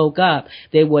I spoke up,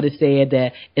 they would have said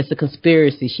that it's a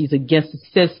conspiracy, she's against the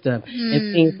system,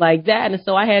 and things like that. And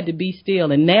so I had to be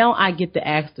still. And now I get to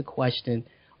ask the question,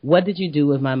 what did you do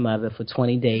with my mother for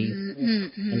 20 days?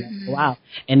 Wow.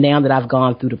 And now that I've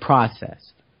gone through the process.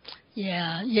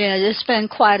 Yeah, it's been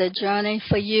quite a journey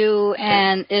for you,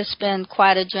 and it's been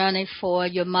quite a journey for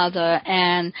your mother,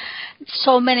 and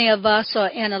so many of us are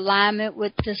in alignment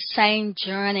with the same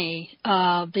journey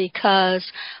because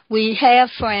we have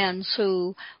friends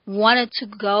who wanted to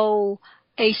go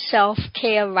a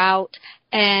self-care route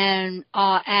and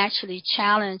are actually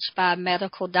challenged by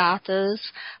medical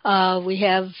doctors. We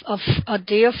have a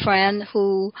dear friend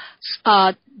who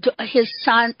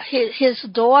his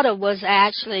daughter was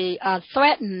actually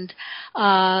threatened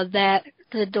that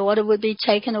the daughter would be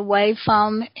taken away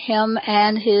from him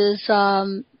and his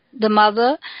the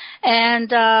mother.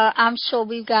 And I'm sure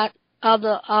we've got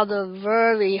other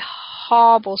very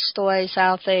horrible stories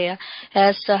out there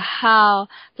as to how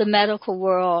the medical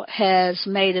world has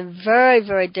made it very,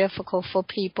 very difficult for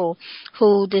people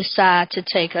who decide to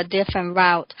take a different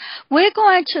route. We're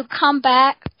going to come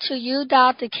back to you,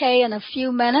 Dr. K, in a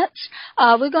few minutes.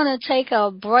 We're going to take a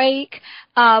break.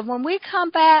 When we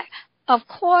come back, of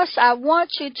course, I want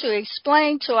you to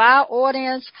explain to our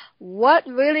audience what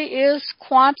really is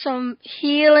quantum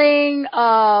healing.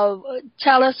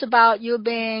 Tell us about you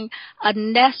being a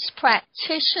nest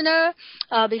practitioner,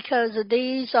 because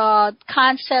these are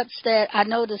concepts that I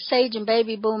know the Sage and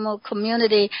Baby Boomer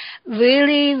community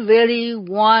really, really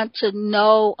want to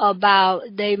know about.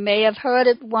 They may have heard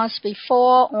it once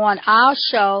before on our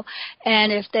show,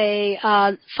 and if they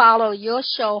follow your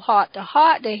show Heart to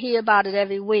Heart, they hear about it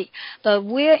every week. But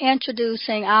we're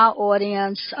introducing our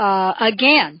audience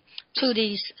again to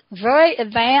these very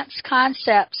advanced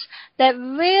concepts that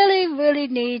really, really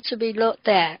need to be looked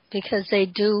at because they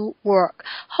do work.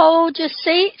 Hold your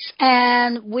seats,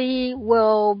 and we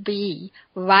will be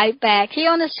right back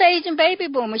here on the Sage and Baby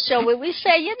Boomer Show, where we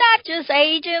say you're not just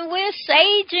aging, we're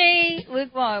saging. We're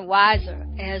growing wiser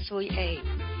as we age.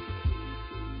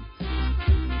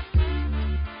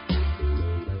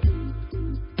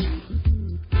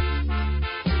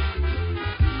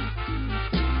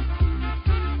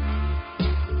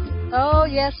 Oh,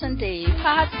 yes, indeed.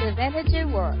 Positive energy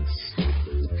works.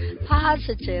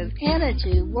 Positive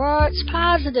energy works.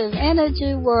 Positive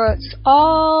energy works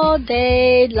all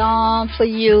day long for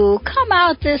you. Come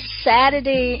out this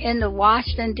Saturday in the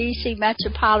Washington, D.C.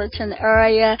 metropolitan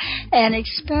area and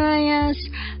experience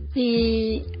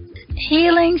the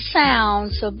healing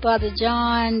sounds of Brother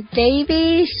John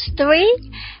Davies III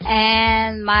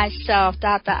and myself,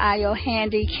 Dr. Ayo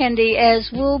Handi-Kendi, as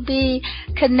we'll be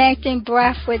connecting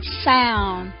breath with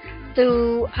sound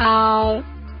through our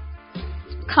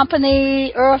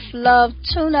company Earth Love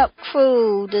Tune-Up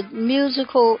Crew, the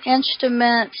musical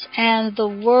instruments and the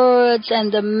words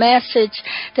and the message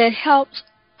that helps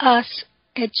us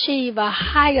achieve a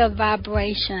higher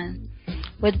vibration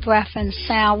with breath and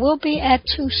sound. We'll be at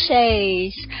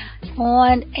Touche's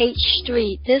on H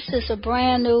Street. This is a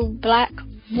brand new black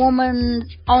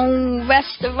woman's own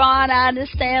restaurant, I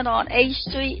understand, on H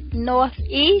Street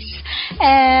Northeast,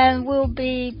 and we'll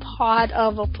be part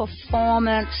of a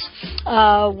performance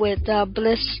with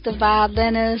Bliss the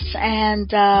violinist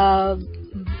and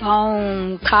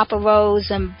Bone, Copper Rose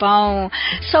and Bone.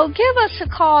 So give us a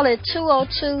call at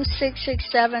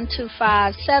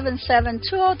 202-667-2577,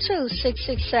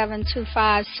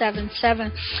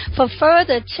 202-667-2577 for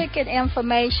further ticket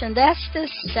information. That's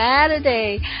this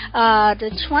Saturday,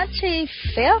 the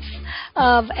 25th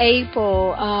of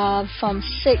April, from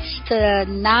 6 to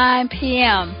 9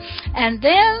 p.m. And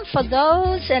then for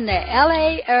those in the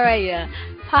LA area,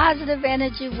 Positive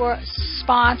Energy Works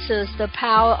sponsors the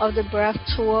Power of the Breath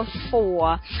Tour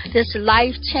 4, this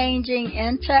life-changing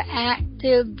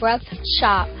interactive breath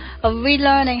shop of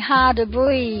relearning how to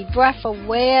breathe, breath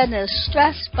awareness,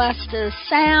 stress busters,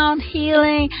 sound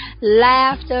healing,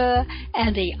 laughter,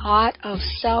 and the art of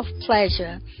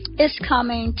self-pleasure. It's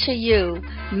coming to you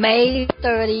May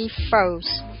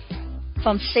 31st.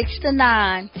 From 6 to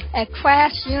 9 at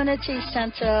Crash Unity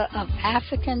Center of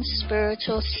African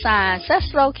Spiritual Science.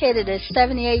 That's located at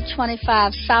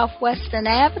 7825 Southwestern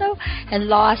Avenue in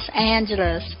Los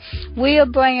Angeles. We are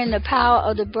bringing the Power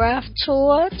of the Breath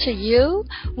Tour to you.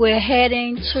 We're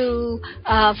heading to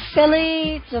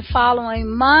Philly the following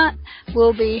month.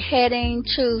 We'll be heading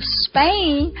to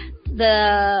Spain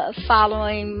the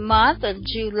following month of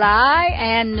July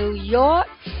and New York.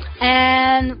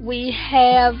 And we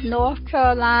have North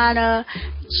Carolina,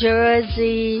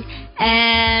 Jersey,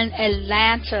 and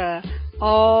Atlanta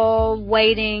all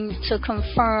waiting to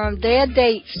confirm their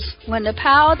dates when the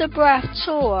Power of the Breath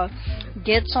Tour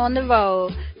gets on the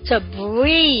road to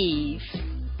breathe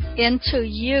into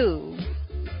you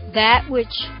that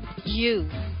which you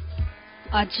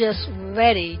are just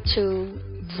ready to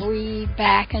breathe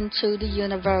back into the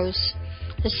universe,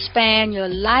 to span your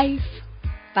life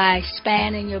by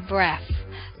spanning your breath.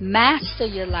 Master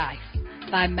your life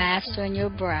by mastering your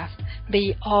breath.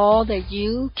 Be all that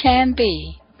you can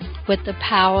be with the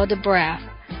power of the breath.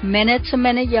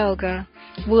 Minute-to-minute yoga.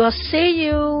 We'll see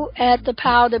you at the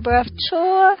Power of the Breath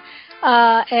Tour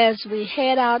as we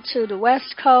head out to the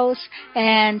West Coast,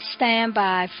 and stand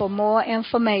by for more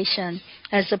information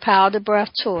as the Power of the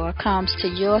Breath Tour comes to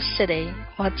your city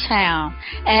or town.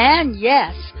 And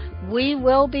yes, we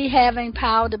will be having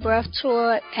Power of the Breath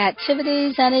Tour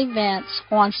activities and events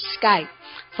on Skype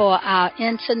for our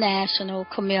international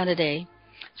community.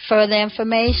 Further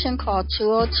information, call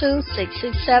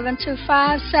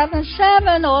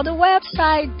 202-667-2577 or the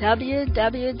website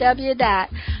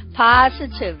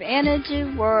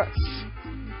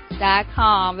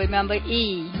www.positiveenergyworks.com. Remember,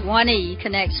 one E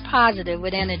connects positive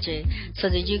with energy so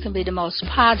that you can be the most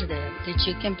positive that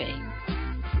you can be.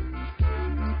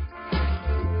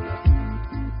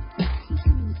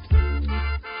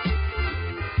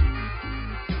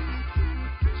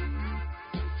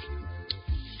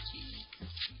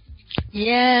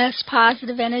 Yes,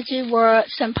 Positive Energy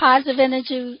works, and Positive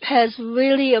Energy has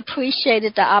really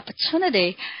appreciated the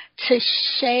opportunity to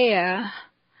share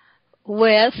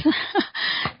with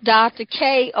Dr.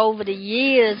 K over the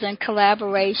years in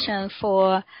collaboration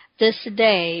for this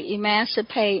day,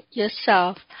 Emancipate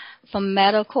Yourself from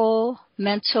Mental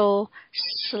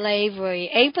Slavery.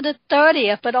 April the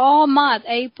 30th, but all month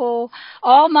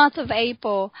of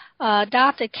April,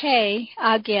 Dr. K,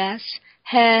 our guest,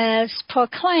 has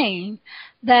proclaimed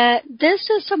that this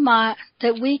is a month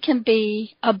that we can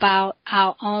be about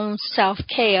our own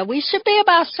self-care. We should be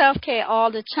about self-care all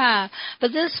the time,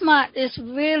 but this month is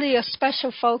really a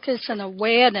special focus and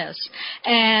awareness,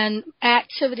 and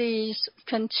activities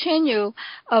continue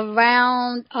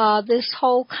around this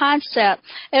whole concept.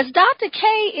 As Dr. K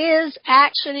is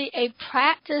actually a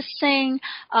practicing,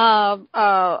 a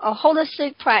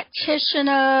holistic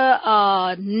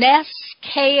practitioner, nest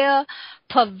care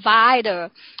provider,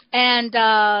 and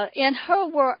in her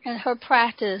work and her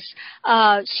practice,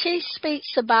 she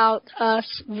speaks about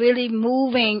us really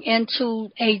moving into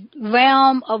a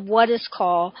realm of what is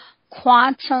called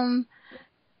quantum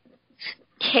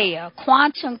care,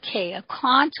 quantum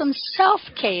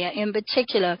self-care in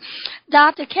particular.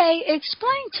 Dr. K,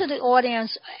 explain to the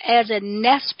audience, as a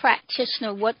nest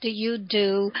practitioner, what do you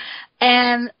do,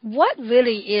 and what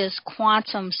really is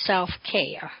quantum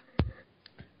self-care?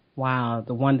 Wow,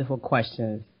 the wonderful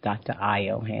questions, Dr.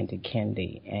 Ayo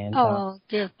Handi-kendi. And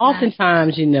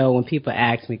oftentimes, when people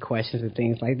ask me questions and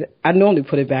things like that, I normally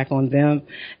put it back on them,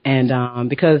 and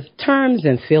because terms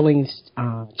and feelings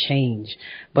change.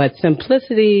 But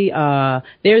simplicity,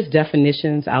 there's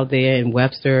definitions out there in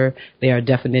Webster. There are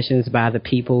definitions by the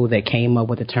people that came up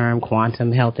with the term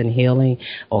quantum health and healing,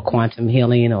 or quantum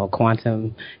healing, or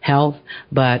quantum health.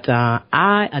 But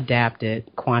I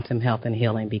adapted quantum health and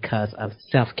healing because of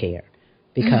self-care,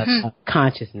 because of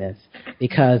consciousness,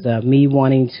 because of me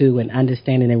wanting to and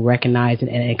understanding and recognizing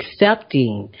and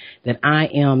accepting that I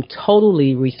am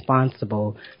totally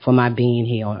responsible for my being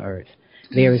here on earth.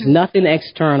 There is nothing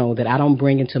external that I don't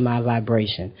bring into my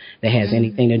vibration that has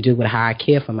anything to do with how I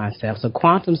care for myself. So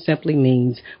quantum simply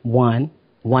means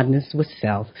oneness with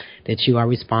self, that you are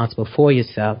responsible for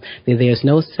yourself, that there's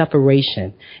no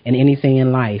separation in anything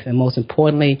in life. And most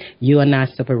importantly, you are not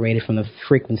separated from the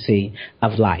frequency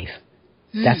of life.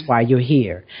 That's why you're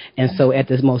here. And so at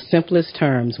the most simplest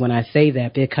terms, when I say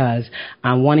that, because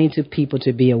I'm wanting people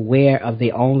to be aware of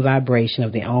their own vibration,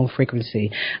 of their own frequency,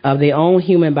 of their own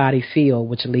human body field,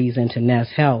 which leads into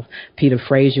nest health. Peter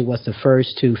Fraser was the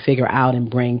first to figure out and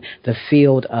bring the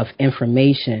field of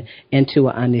information into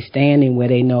an understanding where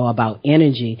they know about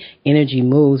energy. Energy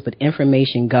moves, but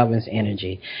information governs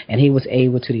energy. And he was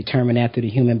able to determine that through the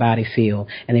human body field.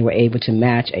 And they were able to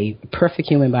match a perfect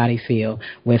human body field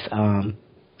with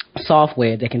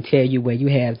software that can tell you where you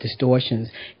have distortions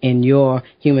in your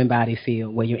human body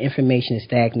field, where your information is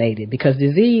stagnated, because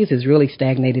disease is really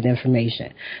stagnated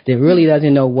information that really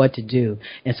doesn't know what to do.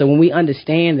 And so when we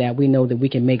understand that, we know that we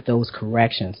can make those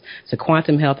corrections. So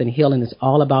quantum health and healing is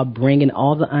all about bringing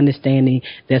all the understanding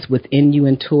that's within you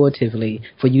intuitively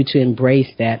for you to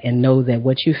embrace that and know that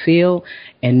what you feel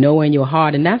and know in your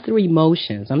heart, and not through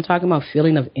emotions. I'm talking about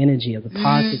feeling of energy, of the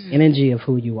positive energy of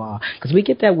who you are, because we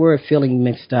get that word feeling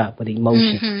mixed up with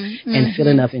emotion and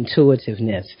feeling of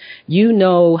intuitiveness. You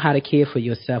know how to care for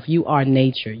yourself. You are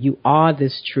nature. You are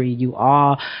this tree. You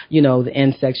are, the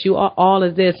insects. You are all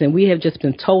of this, and we have just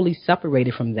been totally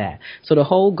separated from that. So the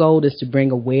whole goal is to bring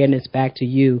awareness back to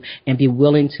you and be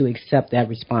willing to accept that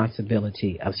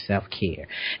responsibility of self-care.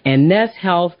 And Nest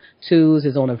Health Tools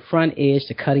is on the front edge,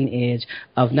 the cutting edge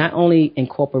of not only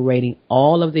incorporating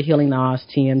all of the healing arts,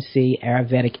 TMC,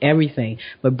 Ayurvedic, everything,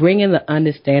 but bringing the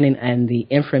understanding and the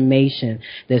information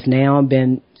that's now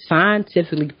been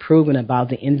scientifically proven about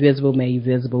the invisible made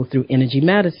visible through energy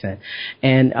medicine.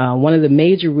 And one of the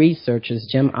major researchers,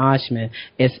 Jim Oshman,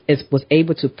 was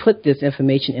able to put this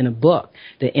information in a book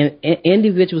that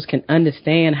individuals can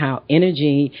understand how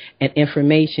energy and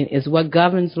information is what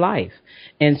governs life.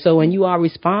 And so when you are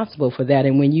responsible for that,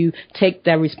 and when you take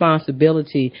that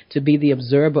responsibility to be the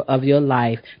observer of your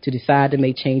life, to decide to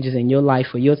make changes in your life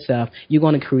for yourself, you're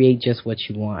going to create just what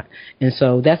you want. And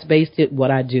so that's basically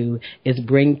what I do, is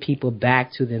bring people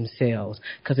back to themselves,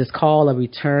 because it's called a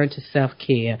return to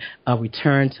self-care, a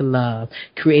return to love,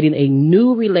 creating a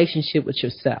new relationship with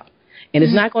yourself. And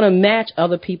it's not going to match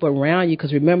other people around you,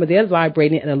 because remember, they're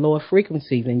vibrating at a lower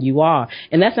frequency than you are.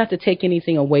 And that's not to take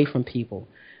anything away from people.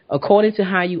 According to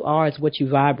how you are is what you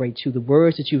vibrate to, the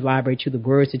words that you vibrate to, the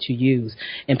words that you use.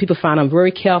 And people find I'm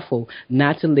very careful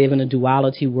not to live in a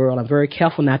duality world. I'm very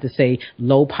careful not to say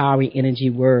low-power energy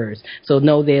words. So,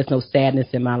 no, there's no sadness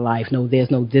in my life. No,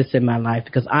 there's no this in my life,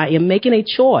 because I am making a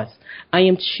choice. I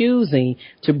am choosing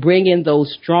to bring in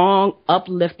those strong,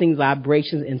 uplifting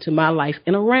vibrations into my life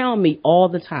and around me all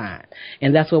the time.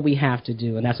 And that's what we have to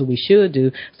do, and that's what we should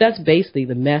do. So that's basically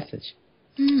the message.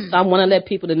 So I want to let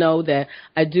people to know that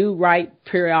I do write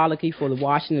periodically for the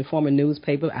Washington Informer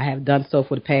newspaper. I have done so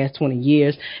for the past 20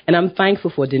 years. And I'm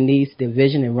thankful for Denise,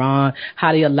 Division, and Ron,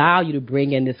 how they allow you to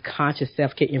bring in this conscious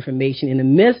self-care information in the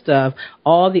midst of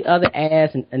all the other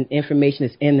ads and information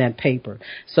that's in that paper.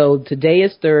 So today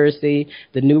is Thursday.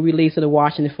 The new release of the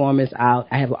Washington Informer is out.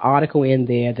 I have an article in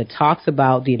there that talks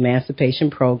about the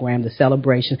Emancipation Program, the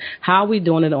Cell-a-bration, how we're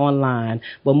doing it online.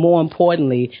 But more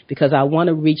importantly, because I want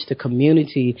to reach the community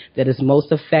that is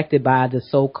most affected by the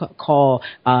so-called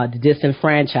the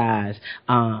disenfranchised.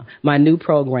 My new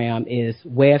program is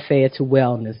Welfare to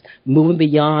Wellness, moving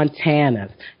beyond TANF,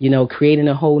 creating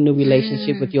a whole new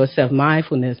relationship with yourself,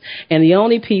 mindfulness. And the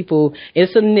only people,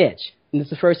 it's a niche. And it's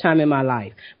the first time in my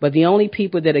life. But the only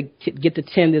people that get to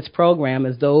attend this program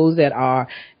is those that are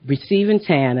receiving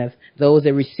TANF, those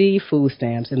that receive food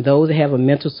stamps, and those that have a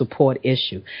mental support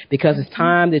issue. Because it's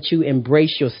time that you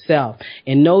embrace yourself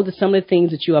and know that some of the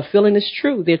things that you are feeling is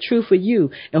true. They're true for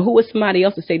you. And who is somebody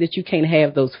else to say that you can't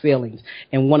have those feelings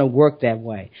and want to work that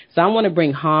way? So I want to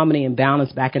bring harmony and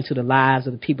balance back into the lives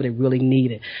of the people that really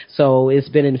need it. So it's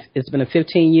been a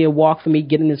 15-year walk for me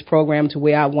getting this program to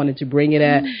where I wanted to bring it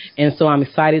at. And so I'm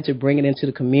excited to bring it into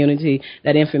the community.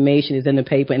 That information is in the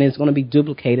paper, and it's going to be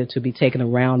duplicated to be taken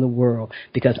around the world,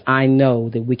 because I know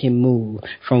that we can move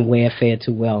from welfare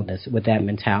to wellness with that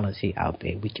mentality out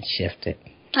there. We can shift it.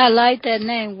 I like that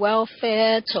name,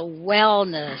 Welfare to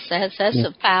Wellness. That's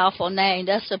a powerful name.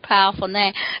 That's a powerful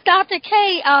name. Dr.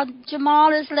 K,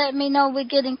 Jamal has let me know we're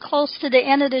getting close to the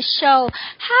end of the show.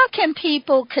 How can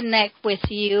people connect with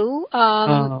you?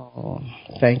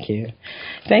 Thank you.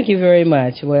 Thank you very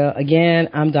much. Well, again,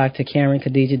 I'm Dr.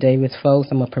 Khadijah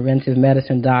Davis-Foulks. I'm a preventive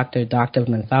medicine doctor, doctor of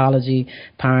mythology,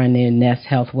 pioneer Nest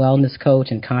Health Wellness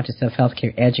coach, and conscious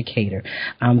self-healthcare educator.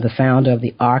 I'm the founder of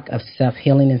the Arc of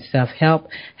Self-Healing and Self-Help,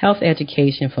 Health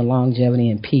Education for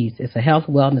Longevity and Peace. It's a health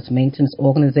wellness maintenance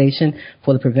organization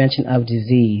for the prevention of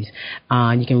disease.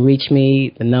 You can reach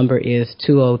me. The number is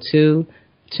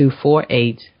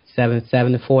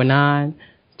 202-248-7749.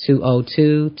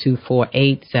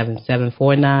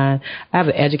 202-248-7749. I have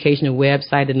an educational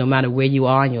website that no matter where you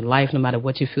are in your life, no matter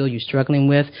what you feel you're struggling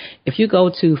with, if you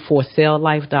go to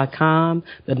forselllife.com,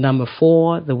 the number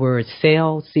 4, the word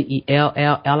cell,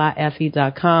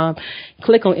 CELLLIFE.com,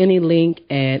 click on any link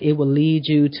and it will lead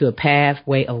you to a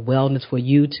pathway of wellness for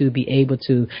you to be able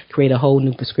to create a whole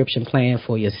new prescription plan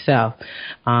for yourself.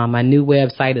 My new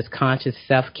website is Conscious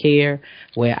Self-Care,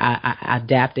 where I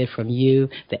adapted from you.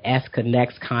 The S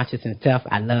connects conscious and self.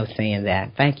 I love saying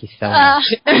that. Thank you so much.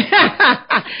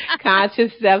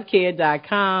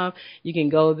 ConsciousSelfCare.com. You can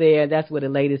go there. That's where the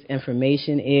latest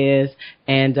information is.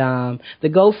 And the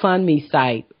GoFundMe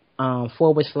site,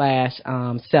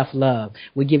 /self-love.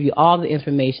 We give you all the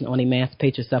information on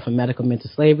Emancipate Yourself from Medical Mental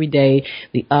Slavery Day,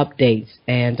 the updates.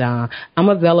 And I'm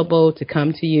available to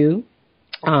come to you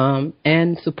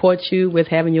and support you with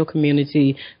having your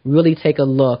community really take a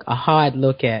hard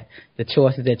look at the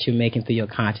choices that you're making through your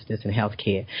consciousness and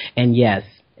healthcare. And yes,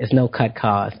 it's no cut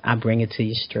cost. I bring it to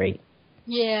you straight.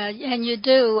 Yeah, and you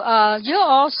do. You're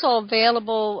also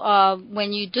available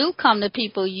when you do come to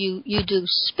people. You do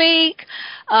speak.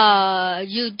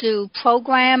 You do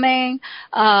programming.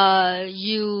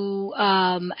 You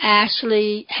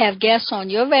actually have guests on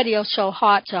your radio show,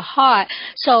 Heart to Heart.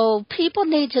 So people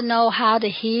need to know how to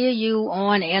hear you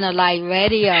on Inner Light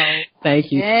Radio.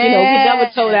 Thank you. Yeah. You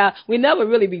know, we never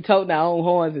really be toting our own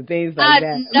horns and things like that.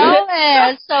 I know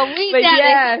it. So we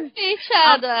got to each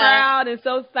other. I'm proud and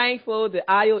so thankful that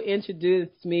Ayo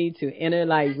introduced me to Inner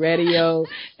Light Radio.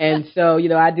 And so, you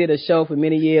know, I did a show for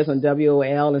many years on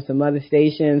WOL and some other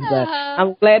stations. But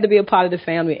I'm glad to be a part of the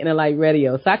family of Inner Light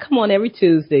Radio. So I come on every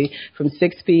Tuesday from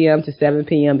 6 p.m. to 7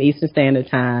 p.m. Eastern Standard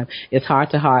Time. It's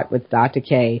Heart to Heart with Dr.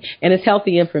 K. And it's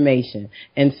healthy information.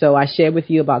 And so I share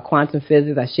with you about quantum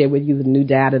physics. I share with you the new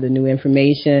data, the new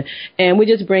information, and we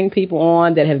just bring people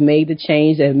on that have made the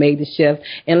change, that have made the shift,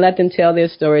 and let them tell their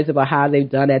stories about how they've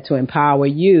done that to empower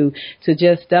you to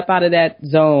just step out of that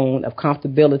zone of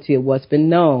comfortability of what's been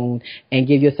known and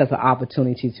give yourself an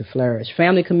opportunity to flourish.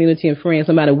 Family, community, and friends,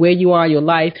 no matter where you are in your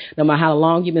life, no matter how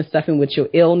long you've been suffering with your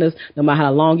illness, no matter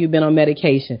how long you've been on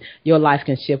medication, your life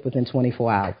can shift within 24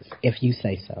 hours, if you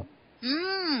say so.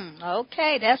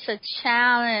 Okay, that's a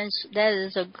challenge. That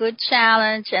is a good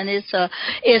challenge, and it's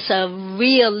a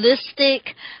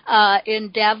realistic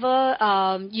endeavor.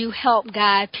 You help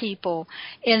guide people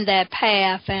in that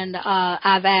path, and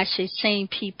I've actually seen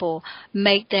people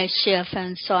make that shift,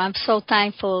 and so I'm so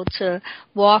thankful to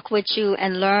walk with you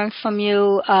and learn from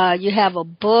you. You have a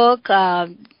book.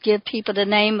 Give people the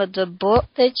name of the book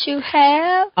that you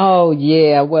have. Oh,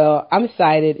 yeah. Well, I'm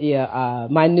excited. Yeah,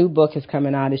 my new book is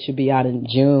coming out. It should be out in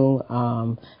June.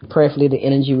 Prayerfully, the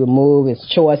energy removed. It's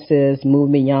choices,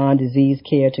 move beyond disease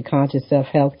care to conscious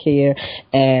self-health care.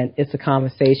 And it's a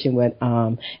conversation with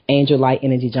Angel Light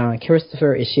Energy John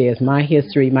Christopher. It shares my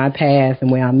history, my past,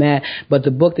 and where I'm at. But the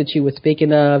book that you were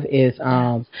speaking of is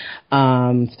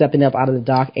Stepping Up Out of the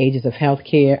Dark Ages of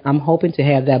Healthcare. I'm hoping to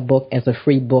have that book as a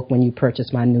free book when you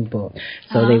purchase my new book.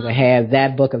 So they will have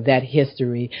that book of that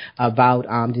history about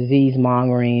disease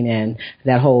mongering and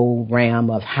that whole realm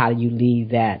of how you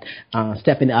leave that,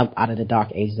 stepping up out of the dark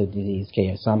ages of disease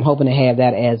care. So I'm hoping to have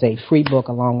that as a free book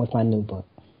along with my new book.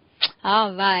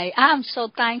 All right. I'm so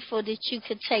thankful that you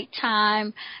could take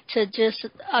time to just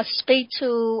speak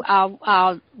to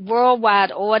our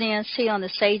worldwide audience here on the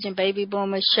Sage and Baby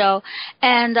Boomer Show.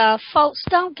 And folks,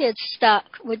 don't get stuck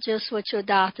with just what your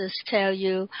doctors tell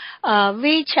you.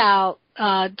 Reach out.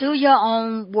 Do your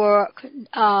own work.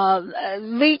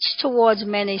 Reach towards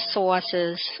many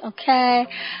sources, okay?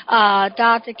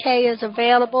 Dr. K is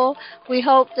available. We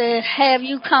hope to have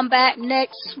you come back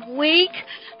next week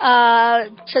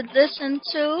to listen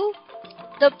to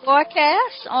the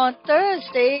broadcast on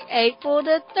Thursday, April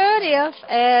the 30th,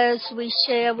 as we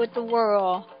share with the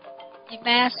world.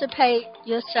 Emancipate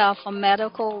Yourself from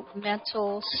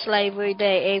Mental Slavery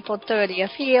Day, April 30th,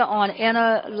 here on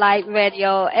Inner Light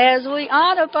Radio, as we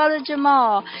honor Brother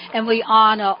Jamal and we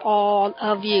honor all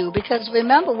of you. Because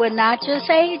remember, we're not just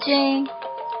aging,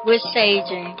 we're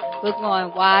saging. We're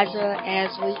growing wiser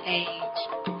as we age.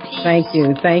 Peace. Thank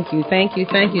you,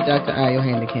 Dr. Ayo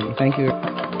Handi-kendi. Thank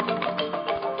you.